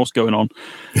 I don't even know what's going on.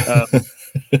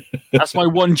 That's my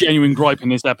one genuine gripe in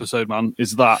this episode, man,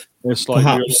 is that.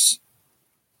 It's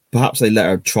perhaps they let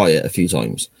her try it a few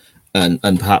times. and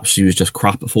perhaps she was just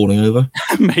crap at falling over.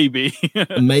 Maybe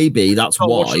That's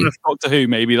why. Doctor Who,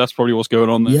 maybe that's probably what's going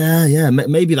on there. Yeah.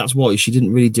 Maybe that's why she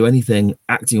didn't really do anything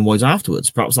acting wise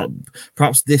afterwards.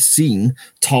 Perhaps this scene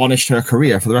tarnished her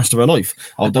career for the rest of her life.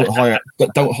 Oh, don't hire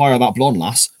that blonde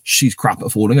lass. She's crap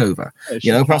at falling over.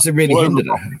 Perhaps it really hindered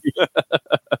her.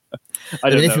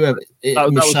 I mean, if you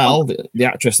ever, Michelle, the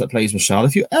actress that plays Michelle,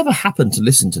 if you ever happen to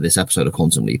listen to this episode of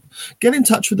Quantum Leap, get in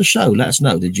touch with the show. Let us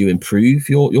know. Did you improve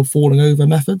your falling over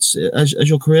methods as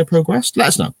your career progressed? Let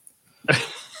us know.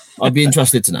 I'd be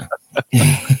interested to know.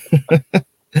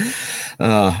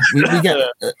 We get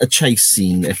a chase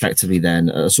scene, effectively then,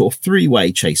 a sort of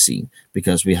three-way chase scene,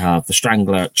 because we have the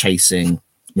Strangler chasing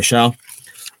Michelle,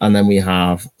 and then we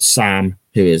have Sam,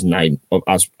 who is now,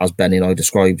 as Benny and I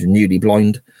described, newly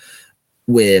blind,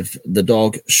 with the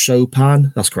dog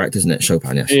Chopin. That's correct, isn't it?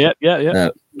 Chopin, yes. Yeah.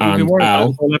 And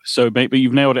Al, whole episode, mate, but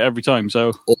you've nailed it every time.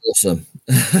 So awesome.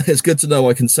 It's good to know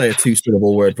I can say a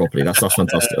two-syllable word properly. That's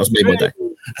fantastic. That's made my day.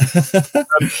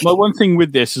 My one thing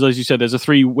with this is, as you said, there's a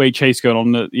three-way chase going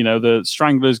on. The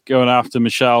Stranglers going after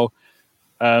Michelle,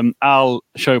 Al,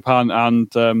 Chopin,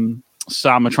 and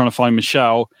Sam are trying to find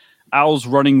Michelle. Al's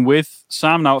running with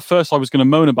Sam. Now, at first, I was going to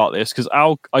moan about this because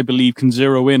Al, I believe, can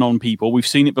zero in on people. We've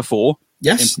seen it before.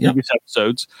 Yes, in previous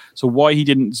episodes. So why he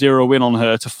didn't zero in on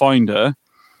her to find her?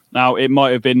 Now it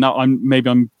might have been. Now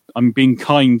I'm being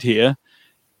kind here,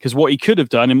 because what he could have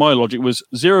done, in my logic, was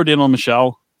zeroed in on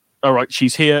Michelle. All right,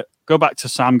 she's here. Go back to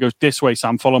Sam. Go this way,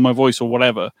 Sam. Follow my voice or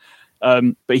whatever.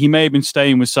 But he may have been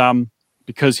staying with Sam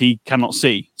because he cannot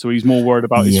see, so he's more worried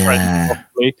about his friend.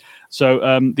 Possibly. So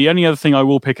the only other thing I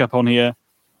will pick up on here,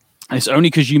 and it's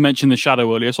only because you mentioned the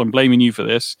shadow earlier, so I'm blaming you for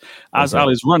this. As Al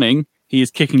is running, he is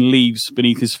kicking leaves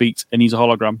beneath his feet, and he's a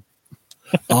hologram.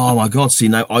 Oh my God! See,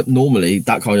 now normally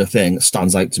that kind of thing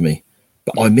stands out to me,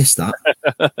 but I missed that.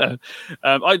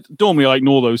 I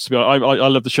ignore those. To be honest, I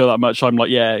love the show that much. I'm like,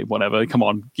 yeah, whatever. Come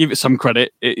on, give it some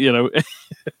credit.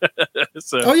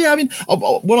 So. Oh yeah, I mean,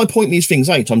 when I point these things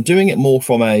out, I'm doing it more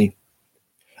from a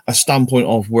standpoint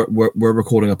of we're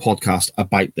recording a podcast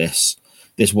about this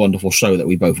wonderful show that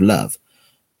we both love.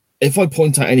 If I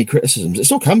point out any criticisms, it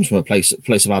still comes from a place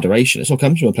of adoration. It still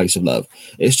comes from a place of love.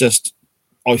 It's just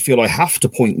I feel I have to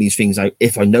point these things out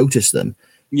if I notice them.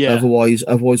 Yeah. Otherwise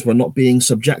we're not being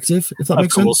subjective, if that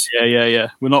makes sense. Yeah.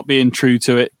 We're not being true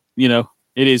to it. It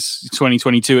is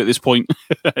 2022 at this point.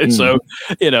 So,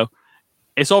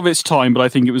 it's of its time, but I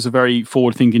think it was a very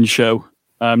forward-thinking show.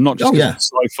 Not just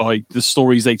sci-fi. The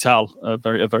stories they tell are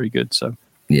very good. So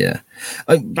yeah.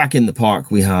 Back in the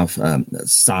park, we have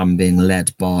Sam being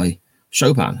led by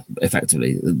Chopin.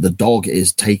 Effectively, the dog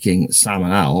is taking Sam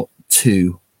and Al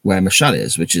to where Michelle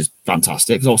is, which is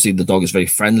fantastic. Because obviously the dog is very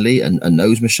friendly and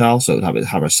knows Michelle, so it would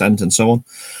have her scent and so on.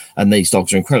 And these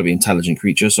dogs are incredibly intelligent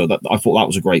creatures, so that I thought that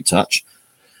was a great touch.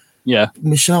 Yeah,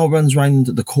 Michelle runs around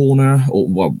the corner,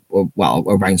 or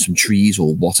around some trees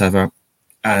or whatever,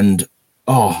 and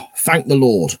thank the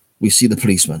Lord, we see the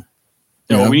policeman.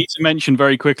 What we need to mention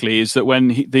very quickly is that when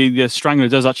the Strangler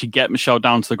does actually get Michelle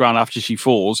down to the ground after she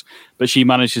falls, but she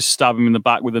manages to stab him in the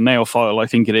back with a nail file, I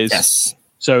think it is. Yes.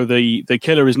 So the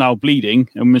killer is now bleeding,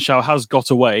 and Michelle has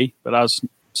got away, but as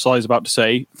Sai's about to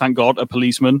say, thank God, a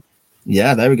policeman.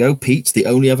 Yeah, there we go. Pete's the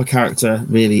only other character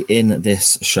really in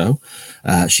this show.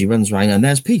 She runs around, and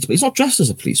there's Pete, but he's not dressed as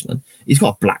a policeman. He's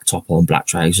got a black top on, black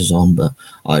trousers on, but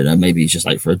I don't know, maybe he's just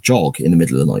out for a jog in the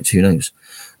middle of the night. Who knows?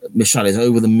 Michelle is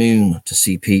over the moon to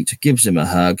see Pete, gives him a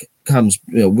hug,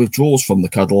 withdraws from the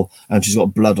cuddle, and she's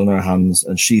got blood on her hands,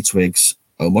 and she twigs,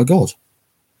 oh my God,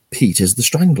 Pete is the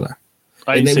Strangler.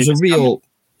 And it was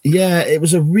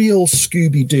a real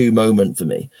Scooby-Doo moment for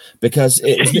me, because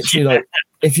it was literally like,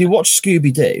 if you watch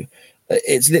Scooby-Doo,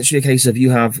 it's literally a case of you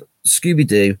have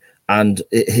Scooby-Doo and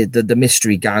the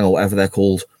mystery gang, or whatever they're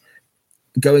called,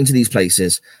 going to these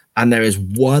places, and there is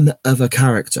one other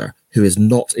character who is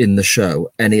not in the show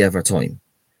any other time.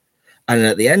 And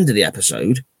at the end of the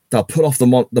episode, they'll put off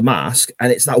the mask,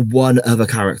 and it's that one other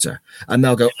character. And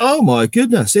they'll go, oh my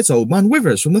goodness, it's Old Man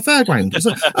Withers from the fairground. It's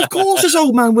like, of course it's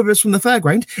Old Man Withers from the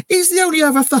fairground. He's the only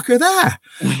other fucker there,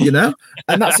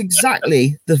 And that's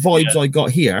exactly the vibes I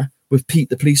got here with Pete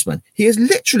the policeman. He is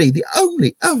literally the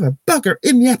only other bugger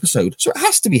in the episode, so it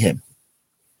has to be him.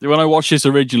 When I watched this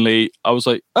originally, I was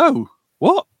like, oh,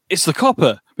 what? It's the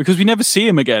copper, because we never see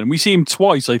him again. We see him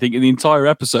twice, I think, in the entire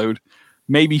episode.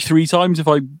 Maybe 3 times, if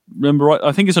I remember right.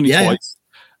 I think it's only twice.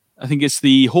 I think it's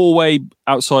the hallway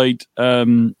outside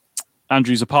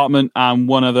Andrew's apartment, and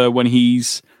one other when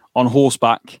he's on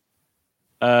horseback,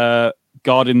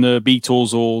 guarding the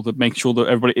Beatles, or making sure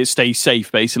that it stays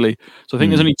safe, basically. So I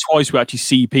think there's only twice we actually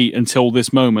see Pete until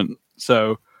this moment.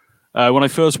 So When I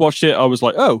first watched it, I was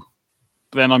like, oh,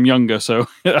 but then I'm younger. So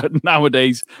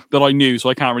nowadays that I knew, so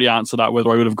I can't really answer that whether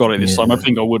I would have got it this time. I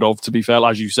think I would have, to be fair,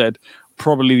 as you said,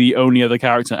 probably the only other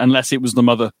character, unless it was the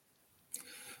mother.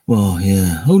 Well,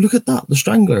 yeah. Oh, look at that. The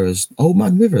Strangler is Old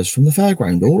Man Rivers from the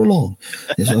fairground all along.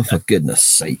 Oh, for goodness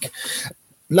sake.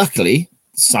 Luckily,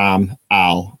 Sam,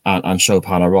 Al, and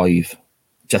Chopin arrive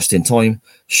just in time.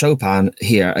 Chopin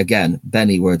here, again,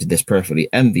 Benny worded this perfectly,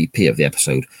 MVP of the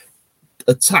episode,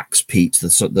 attacks Pete,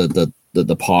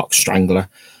 the park strangler,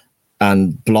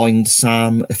 and blind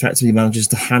Sam effectively manages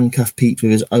to handcuff Pete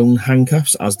with his own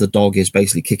handcuffs as the dog is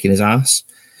basically kicking his ass.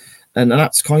 And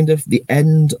that's kind of the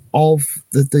end of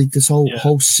this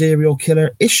whole serial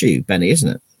killer issue, Benny, isn't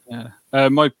it? Yeah.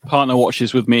 My partner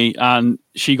watches with me, and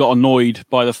she got annoyed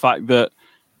by the fact that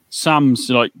Sam's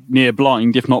like near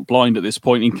blind, if not blind at this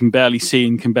point, and can barely see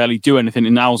and can barely do anything.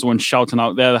 And now's the one shouting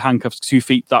out there, the handcuffs 2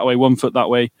 feet that way, 1 foot that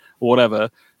way, or whatever.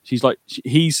 She's like,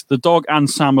 the dog and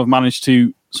Sam have managed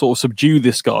to sort of subdue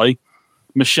this guy.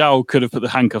 Michelle could have put the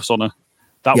handcuffs on her.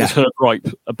 That was her gripe,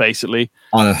 basically.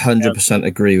 I 100%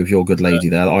 agree with your good lady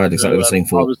there. I had exactly the same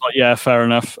thought. I was like, yeah, fair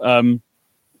enough.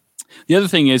 The other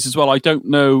thing is, as well, I don't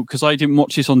know, because I didn't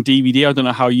watch this on DVD. I don't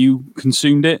know how you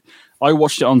consumed it. I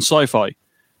watched it on Sci-Fi.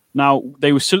 Now,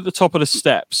 they were stood at the top of the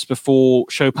steps before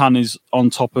Chopin is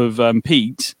on top of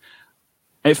Pete.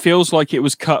 It feels like it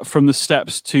was cut from the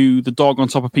steps to the dog on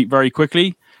top of Pete very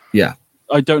quickly. Yeah.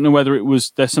 I don't know whether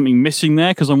there's something missing there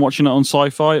because I'm watching it on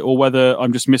Sci-Fi, or whether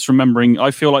I'm just misremembering.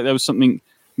 I feel like there was something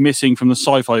missing from the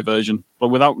Sci-Fi version, but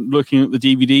without looking at the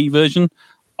DVD version,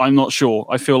 I'm not sure.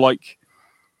 I feel like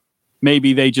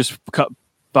maybe they just cut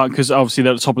back because obviously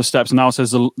they're at the top of the steps, and now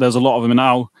says there's a lot of them. And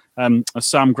now as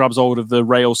Sam grabs hold of the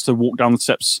rails to walk down the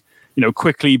steps,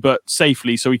 quickly but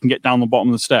safely, so he can get down the bottom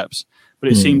of the steps.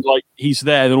 But it seemed like he's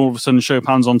there, then all of a sudden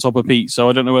Chopin's on top of Pete. So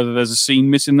I don't know whether there's a scene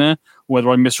missing there, or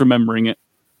whether I'm misremembering it,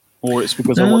 or it's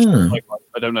because I watched it.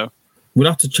 I don't know. We'll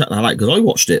have to check that out, because I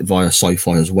watched it via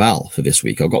Sci-Fi as well for this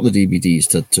week. I've got the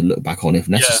DVDs to look back on if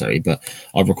necessary, but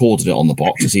I've recorded it on the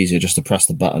box. It's easier just to press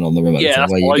the button on the remote. Yeah,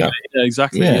 that's you go. Yeah,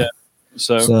 exactly. Yeah.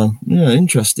 So,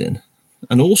 interesting.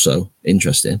 And also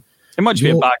interesting. It might just be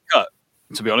a bad cut,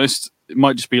 to be honest. It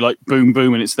might just be like boom,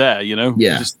 boom, and it's there, Yeah.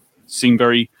 It just seemed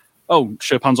very... Oh,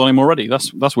 Chopin's on him already.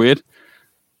 That's weird.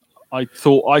 I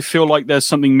feel like there's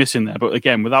something missing there, but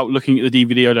again, without looking at the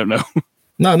DVD, I don't know.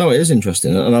 No, it is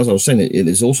interesting, and as I was saying, it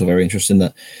is also very interesting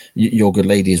that your good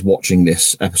lady is watching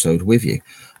this episode with you.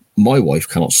 My wife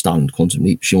cannot stand Quantum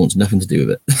Leap; she wants nothing to do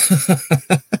with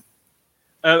it.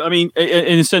 I mean,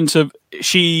 in a sense of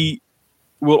she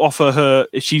will offer her.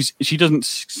 She doesn't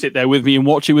sit there with me and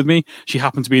watch it with me. She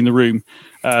happened to be in the room.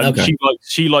 Okay.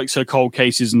 She likes her cold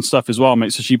cases and stuff as well,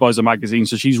 mate. So she buys a magazine.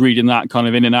 So she's reading that kind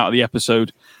of in and out of the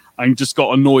episode, and just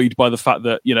got annoyed by the fact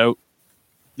that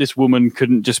this woman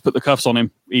couldn't just put the cuffs on him,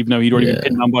 even though he'd already been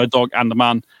pinned down by a dog and a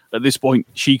man. At this point,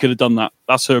 she could have done that.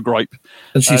 That's her gripe.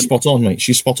 And she's spot on, mate.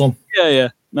 She's spot on. Yeah.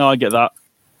 No, I get that.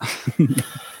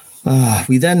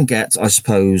 We then get, I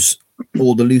suppose,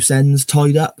 all the loose ends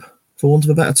tied up, for want of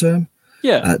a better term.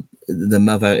 Yeah. The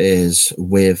mother is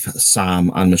with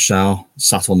Sam and Michelle,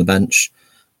 sat on the bench,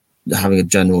 having a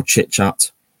general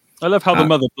chit-chat. I love how the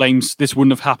mother blames, this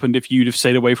wouldn't have happened if you'd have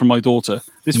stayed away from my daughter.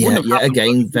 This wouldn't have happened.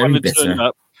 Again, very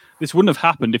bitter. This wouldn't have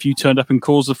happened if you turned up and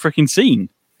caused a freaking scene.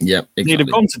 Yeah, exactly. They'd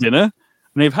have gone to dinner, and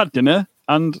they've had dinner,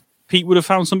 and Pete would have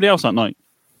found somebody else that night.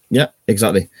 Yeah,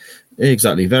 exactly.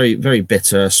 Very, very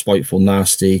bitter, spiteful,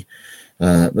 nasty.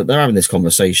 But they're having this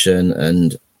conversation,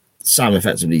 and Sam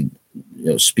effectively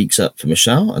speaks up for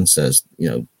Michelle and says,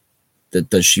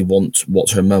 does she want what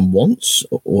her mum wants,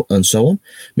 and so on.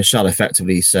 Michelle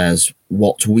effectively says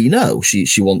what we know.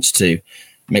 She wants to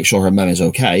make sure her mum is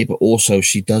okay, but also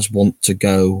she does want to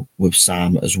go with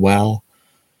Sam as well.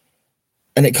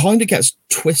 And it kind of gets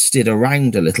twisted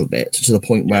around a little bit to the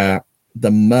point where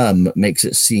the mum makes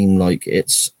it seem like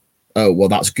it's, oh, well,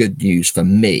 that's good news for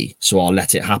me, so I'll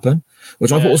let it happen,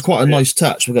 which I thought was quite a nice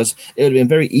touch, because it would have been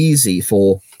very easy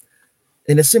for,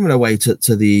 in a similar way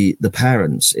to the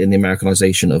parents in the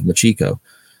Americanization of Machiko,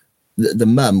 the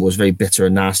mum was very bitter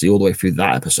and nasty all the way through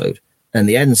that episode. And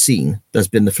the end scene, there's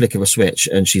been the flick of a switch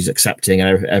and she's accepting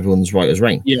and everyone's right as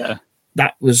rain. Yeah.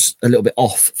 That was a little bit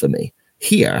off for me.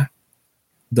 Here,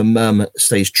 the mum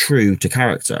stays true to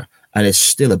character and is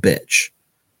still a bitch,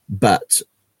 but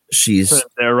she's...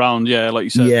 They're around, like you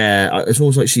said. Yeah, it's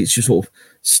almost like she sort of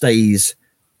stays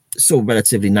still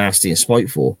relatively nasty and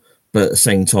spiteful, but at the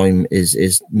same time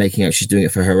is making out she's doing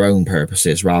it for her own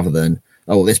purposes, rather than,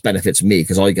 oh, this benefits me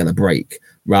because I get a break,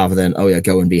 rather than, oh yeah,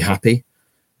 go and be happy,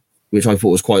 which I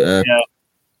thought was quite a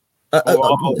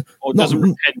Or doesn't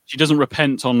repent. She doesn't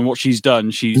repent on what she's done.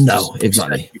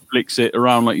 Exactly. She flicks it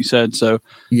around, like you said. So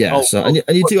and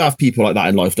you do have people like that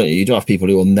in life, don't you? You do have people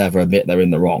who will never admit they're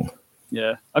in the wrong.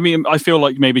 Yeah, I mean, I feel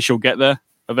like maybe she'll get there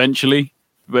eventually,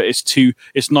 but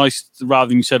it's nice rather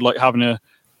than you said like having a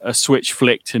switch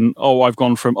flicked and I've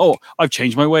gone from I've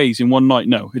changed my ways in one night.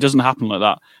 No, it doesn't happen like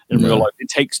that in real life. It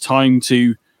takes time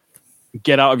to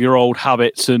get out of your old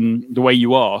habits and the way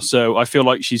you are. So I feel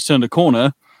like she's turned a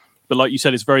corner, but like you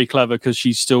said, it's very clever because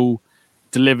she still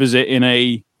delivers it in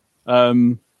a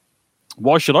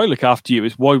why should I look after you?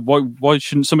 It's why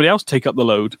shouldn't somebody else take up the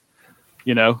load?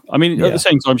 You know, I mean, at the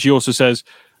same time, she also says,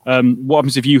 what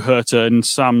happens if you hurt her? And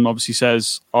Sam obviously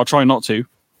says, I'll try not to.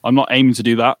 I'm not aiming to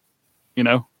do that, you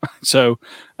know? So,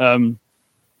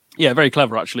 very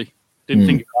clever, actually. Didn't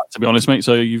think of that, to be honest, mate.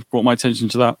 So you've brought my attention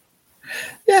to that.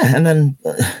 Yeah, and then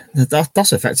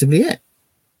that's effectively it.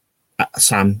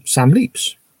 Sam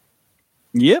leaps.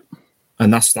 Yep.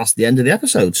 And that's the end of the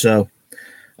episode. So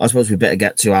I suppose we better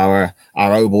get to our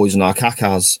O boys and our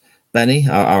cacas. Benny,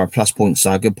 our plus points,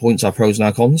 our good points, our pros and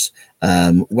our cons.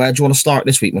 Where do you want to start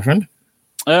this week, my friend?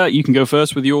 You can go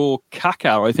first with your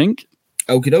caca, I think.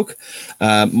 Okie doke.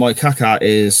 My caca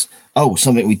is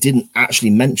something we didn't actually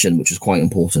mention, which is quite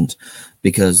important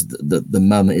because the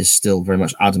mum is still very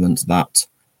much adamant that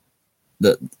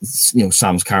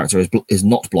Sam's character is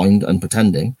not blind and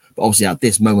pretending. But obviously, at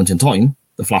this moment in time,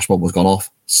 the flashbulb has gone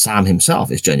off. Sam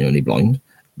himself is genuinely blind,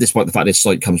 despite the fact his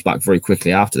sight comes back very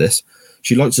quickly after this.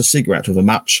 She lights a cigarette with a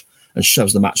match and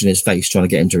shoves the match in his face, trying to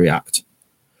get him to react.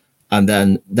 And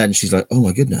then she's like, "Oh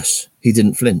my goodness, he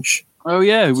didn't flinch." Oh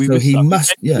yeah, he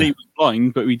must. Yeah, he was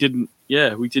blind, but we didn't.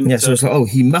 Yeah, we didn't. Yeah, so it's like,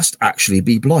 he must actually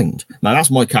be blind. Now that's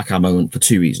my caca moment for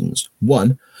two reasons.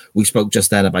 One, we spoke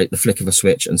just then about the flick of a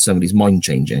switch and somebody's mind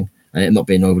changing and it not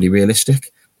being overly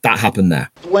realistic. That happened there.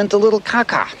 Went a little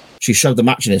caca. She shoved the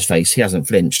match in his face. He hasn't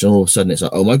flinched, and all of a sudden it's like,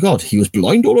 "Oh my god, he was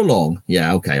blind all along."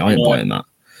 Yeah, okay, I ain't buying that.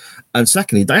 And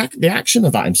secondly, the action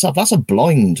of that himself, that's a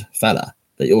blind fella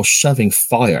that you're shoving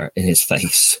fire in his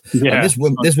face. Yeah.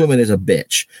 And this woman is a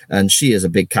bitch, and she is a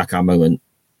big caca moment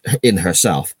in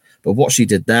herself. But what she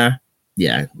did there,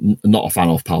 not a fan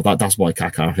of, pal. That's my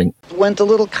caca, I think. Went a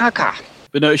little caca.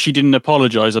 But no, she didn't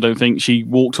apologise. I don't think she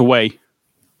walked away.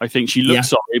 I think she looked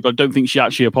sorry, but I don't think she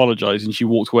actually apologised and she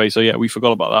walked away. So, we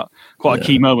forgot about that. Quite a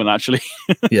key moment, actually.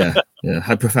 Yeah.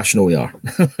 How professional we are.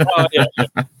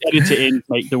 Edit it in,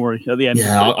 mate. Don't worry. At the end.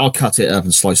 Yeah, I'll cut it up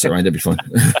and slice it around. It'll be fine.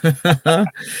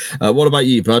 What about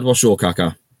you, bud? What's your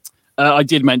caca? I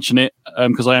did mention it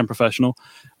because I am professional.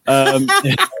 Sorry.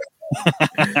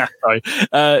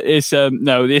 It's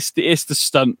the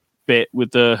stunt bit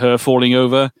with her falling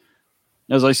over.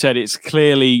 As I said, it's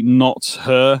clearly not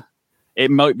her. It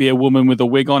might be a woman with a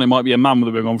wig on. It might be a man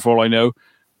with a wig on, for all I know.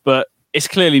 But it's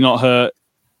clearly not her.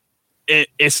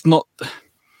 It's not.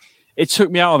 It took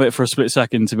me out of it for a split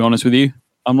second, to be honest with you.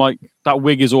 I'm like, that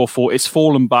wig is awful. It's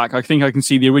fallen back. I think I can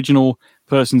see the original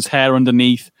person's hair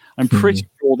underneath. I'm pretty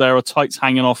sure there are tights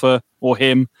hanging off her or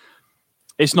him.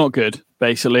 It's not good,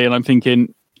 basically. And I'm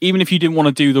thinking, even if you didn't want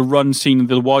to do the run scene,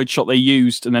 the wide shot they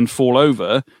used, and then fall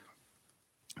over,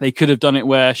 they could have done it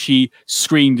where she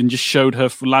screamed and just showed her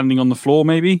landing on the floor,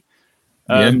 maybe.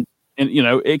 And,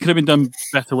 it could have been done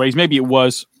better ways. Maybe it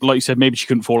was, like you said, maybe she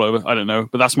couldn't fall over. I don't know.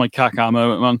 But that's my caca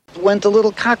moment, man. Went a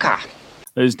little caca.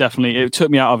 It took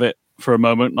me out of it for a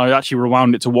moment. I actually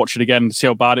rewound it to watch it again to see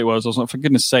how bad it was. I was like, for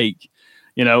goodness sake.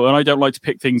 And I don't like to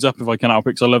pick things up if I can help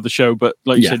it because I love the show. But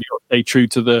like you said, you got to stay true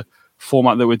to the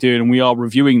format that we're doing. And we are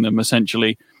reviewing them,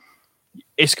 essentially.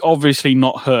 It's obviously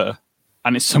not her.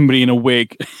 And it's somebody in a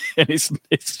wig, and it's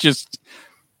just,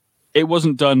 it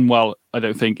wasn't done well, I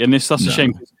don't think. And that's a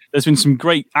shame. There's been some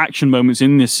great action moments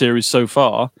in this series so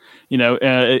far.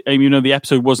 The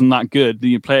episode wasn't that good.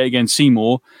 You play it against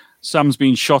Seymour. Sam's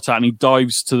being shot at, and he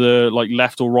dives to the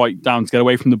left or right down to get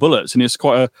away from the bullets. And it's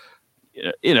quite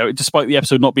a, despite the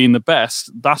episode not being the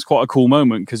best, that's quite a cool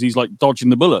moment because he's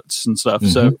dodging the bullets and stuff. Mm-hmm.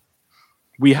 So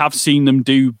we have seen them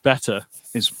do better.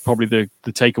 Is probably the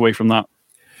takeaway from that.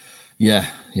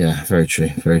 Yeah, very true,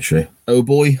 very true. Oh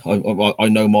boy, I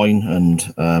know mine,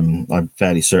 and I'm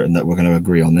fairly certain that we're going to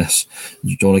agree on this. Do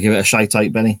you want to give it a shout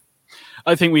out, Benny?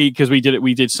 I think we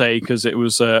did say because it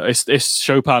was it's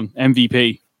Chopin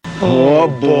MVP. Oh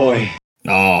boy!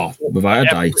 Oh, without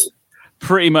a doubt.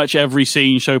 Pretty much every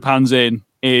scene Chopin's in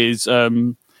is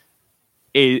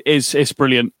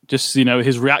brilliant. Just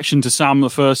his reaction to Sam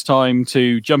the first time,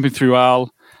 to jumping through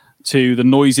Al, to the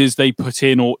noises they put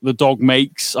in or the dog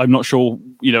makes. I'm not sure,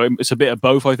 it's a bit of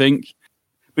both, I think.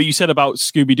 But you said about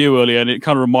Scooby-Doo earlier, and it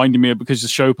kind of reminded me of, because of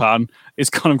Chopin,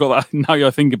 it's kind of got that, now I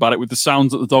think about it, with the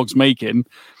sounds that the dog's making.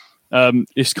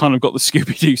 it's kind of got the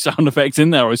Scooby-Doo sound effects in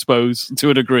there, I suppose, to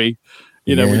a degree,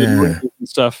 with the noises and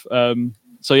stuff.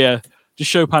 So yeah, just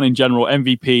Chopin in general,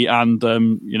 MVP, and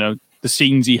the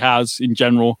scenes he has in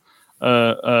general.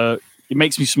 It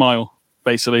makes me smile,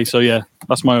 basically. So yeah,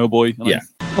 that's my oh boy.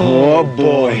 Oh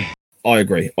boy. I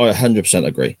agree. I 100%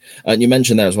 agree. And you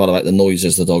mentioned there as well about the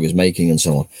noises the dog is making and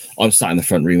so on. I'm sat in the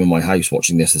front room of my house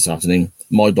watching this afternoon.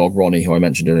 My dog, Ronnie, who I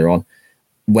mentioned earlier on,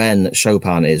 when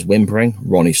Chopin is whimpering,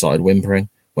 Ronnie started whimpering.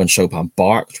 When Chopin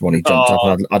barked, Ronnie jumped up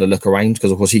and had a look around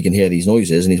because, of course, he can hear these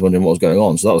noises and he's wondering what was going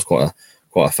on. So that was quite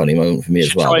a funny moment for me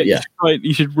as well.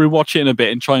 You should rewatch it in a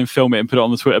bit and try and film it and put it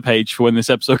on the Twitter page for when this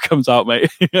episode comes out,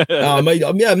 mate. Maybe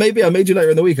I may do later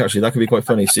in the week. Actually, that could be quite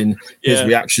funny seeing his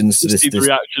reactions to this.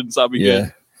 Reactions, that'd be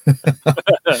good.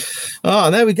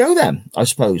 And there we go. Then I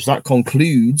suppose that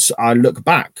concludes our look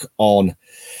back on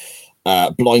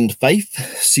Blind Faith,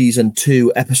 season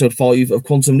 2, episode 5 of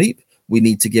Quantum Leap. We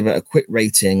need to give it a quick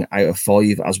rating out of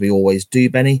 5, as we always do.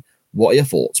 Benny, what are your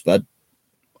thoughts, bud?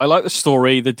 I like the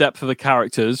story, the depth of the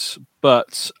characters,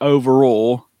 but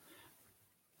overall,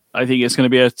 I think it's going to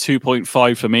be a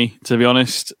 2.5 for me, to be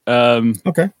honest.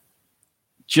 Okay.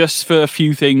 Just for a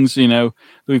few things, that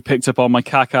we've picked up on. My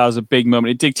caca is a big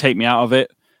moment. It did take me out of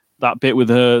it. That bit with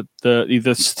the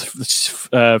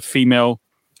female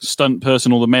stunt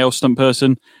person or the male stunt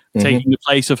person taking the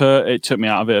place of her, it took me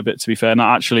out of it a bit, to be fair.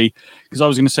 Not actually, because I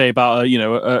was going to say about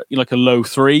like a low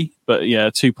 3, but yeah,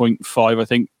 2.5. I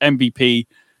think MVP.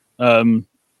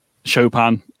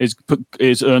 Chopin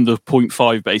is earned a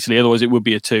 0.5 basically. Otherwise, it would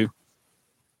be a 2.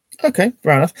 Okay,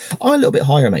 fair enough. I'm a little bit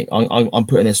higher, mate. I'm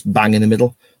putting this bang in the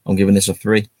middle. I'm giving this a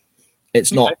 3.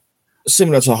 It's not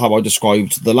similar to how I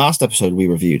described the last episode we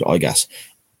reviewed, I guess.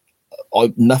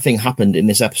 Nothing happened in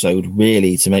this episode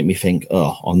really to make me think,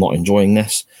 I'm not enjoying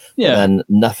this. Yeah. And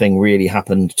nothing really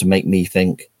happened to make me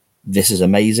think this is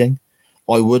amazing.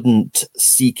 I wouldn't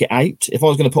seek it out. If I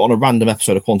was going to put on a random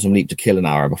episode of Quantum Leap to kill an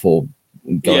hour before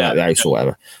going out of the house or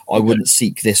whatever, I wouldn't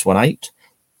seek this one out.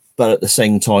 But at the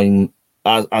same time,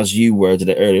 as you worded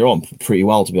it earlier on pretty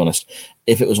well, to be honest,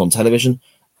 if it was on television,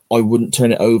 I wouldn't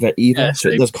turn it over either. Yeah, so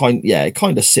it does it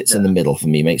kind of sits in the middle for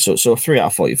me, mate. So a 3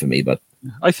 out of 5 for me. But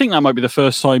I think that might be the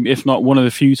first time, if not one of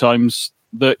the few times,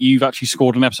 that you've actually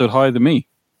scored an episode higher than me.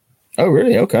 Oh,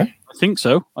 really? Okay. I think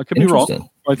so. I could be wrong.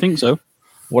 I think so.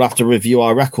 We'll have to review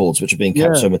our records, which are being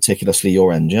kept so meticulously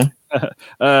your end, yeah?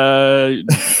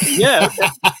 Yeah.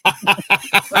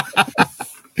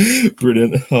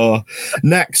 Brilliant.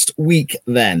 Next week,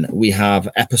 then, we have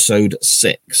episode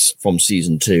 6 from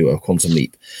season 2 of Quantum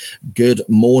Leap. Good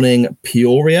Morning,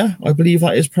 Peoria, I believe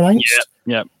that is pronounced.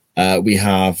 Yeah. We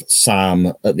have Sam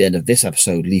at the end of this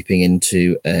episode leaping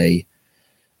into a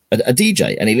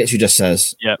DJ, and he literally just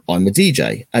says, I'm a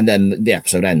DJ, and then the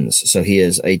episode ends. So he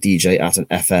is a DJ at an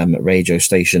FM radio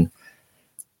station.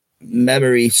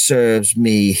 Memory serves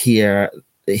me here,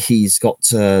 he's got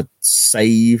to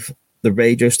save the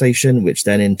radio station, which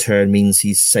then in turn means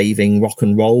he's saving rock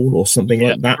and roll or something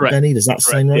like that. Correct. Benny, does that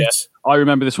sound right? Yeah. I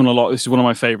remember this one a lot. This is one of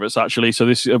my favorites, actually. So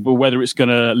this, whether it's going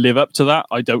to live up to that,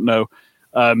 I don't know.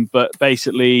 But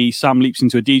basically, Sam leaps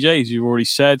into a DJ, as you've already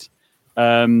said.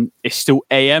 It's still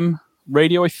AM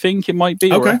radio, I think it might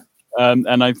be. Okay.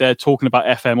 And they're talking about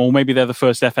FM, or maybe they're the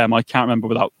first FM. I can't remember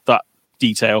without that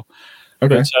detail.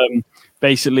 Okay. But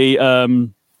basically,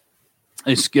 the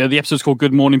episode's called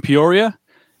Good Morning Peoria.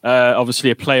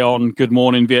 Obviously, a play on Good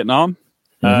Morning Vietnam.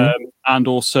 And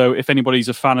also, if anybody's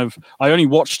a fan of... I only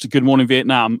watched Good Morning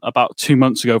Vietnam about 2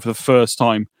 months ago for the first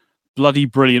time. Bloody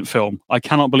brilliant film. I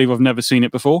cannot believe I've never seen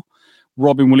it before.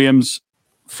 Robin Williams...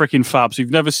 freaking fab. So if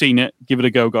you've never seen it, give it a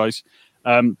go, guys.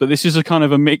 But this is a kind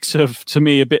of a mix of, to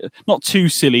me, a bit not too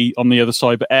silly on the other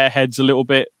side, but Airheads a little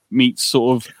bit meets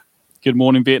sort of Good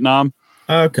Morning Vietnam.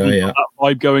 Okay, yeah. That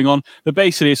vibe going on. But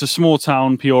basically, it's a small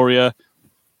town, Peoria.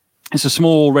 It's a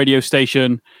small radio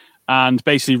station, and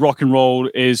basically, rock and roll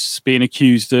is being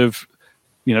accused of,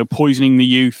 poisoning the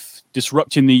youth,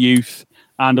 disrupting the youth,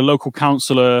 and a local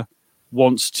councillor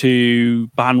wants to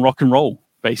ban rock and roll,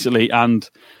 basically, and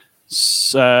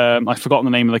I've forgotten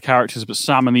the name of the characters, but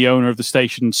Sam and the owner of the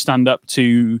station stand up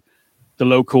to the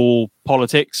local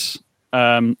politics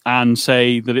and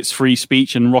say that it's free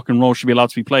speech and rock and roll should be allowed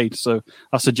to be played. So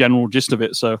that's the general gist of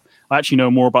it. So I actually know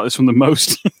more about this one than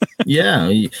most. Yeah,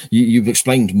 you've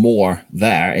explained more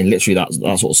there in literally that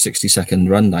sort of 60-second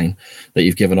rundown that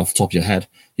you've given off the top of your head.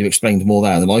 You've explained more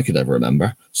there than I could ever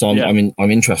remember. So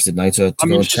I'm interested now to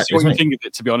go and check what you think of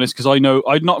it, to be honest, because I know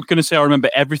I'm not going to say I remember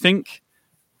everything.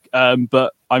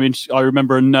 But I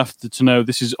remember enough to know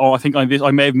this is. I think I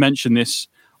may have mentioned this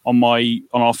on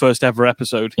our first ever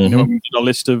episode. When we did our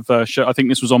list of show. I think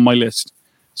this was on my list.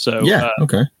 So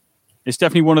okay. It's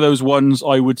definitely one of those ones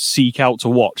I would seek out to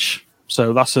watch.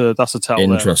 So that's a tell.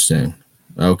 Interesting.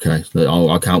 Okay,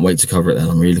 I can't wait to cover it then.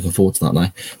 I'm really looking forward to that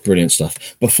now. Brilliant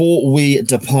stuff. Before we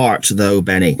depart, though,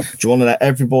 Benny, do you want to let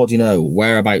everybody know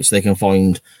whereabouts they can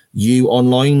find you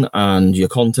online and your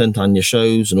content and your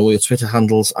shows and all your Twitter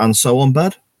handles and so on,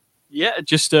 bud? Yeah,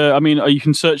 just, you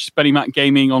can search Benny Mac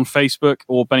Gaming on Facebook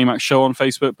or Benny Mac Show on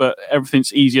Facebook, but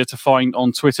everything's easier to find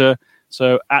on Twitter.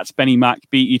 So at Benny Mac,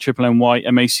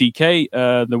 BENNYMACK.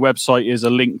 The website is a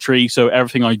link tree, so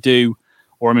everything I do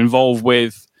or I'm involved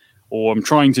with or I'm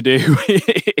trying to do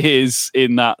is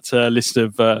in that list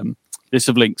of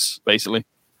links, basically.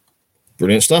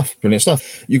 Brilliant stuff.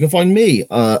 You can find me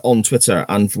on Twitter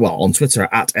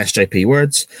at SJP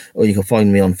Words, or you can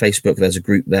find me on Facebook. There's a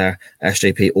group there,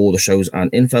 SJP, all the shows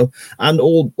and info, and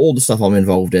all the stuff I'm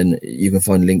involved in. You can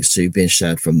find links to being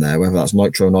shared from there, whether that's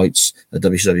Nitro Nights, a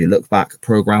WCW Look Back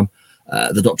program,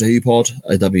 the Doctor Who pod,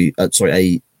 a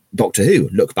Doctor Who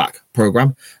Look Back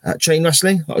program, Chain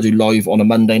Wrestling that I do live on a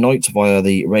Monday night via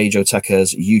the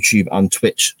Radioteca's YouTube and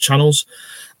Twitch channels.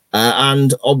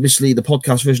 And obviously the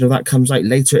podcast version of that comes out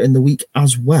later in the week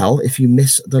as well if you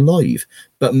miss the live.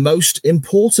 But most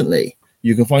importantly,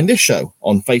 you can find this show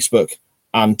on Facebook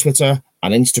and Twitter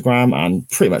and Instagram and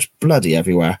pretty much bloody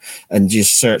everywhere, and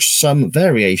just search some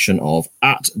variation of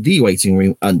at the waiting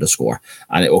room _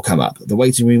 and it will come up. The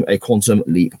Waiting Room, a Quantum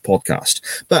Leap podcast.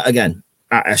 But again,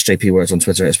 at SJP Words on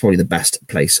Twitter, it's probably the best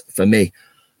place for me.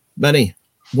 Benny,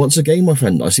 once again, my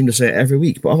friend, I seem to say it every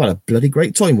week, but I've had a bloody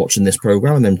great time watching this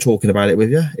program and then talking about it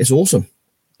with you. It's awesome.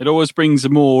 It always brings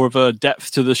more of a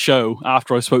depth to the show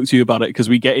after I spoke to you about it, because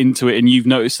we get into it and you've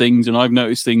noticed things and I've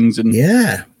noticed things, and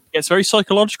it gets very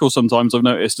psychological sometimes, I've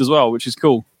noticed as well, which is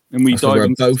cool. And we dive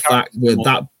into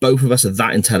both of us are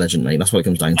that intelligent, mate. That's what it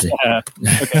comes down to.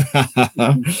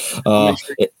 Yeah.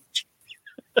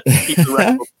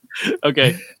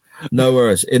 Okay. No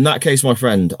worries. In that case, my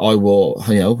friend, I will,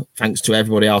 thanks to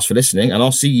everybody else for listening, and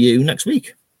I'll see you next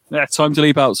week. Yeah, time to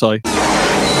leap outside.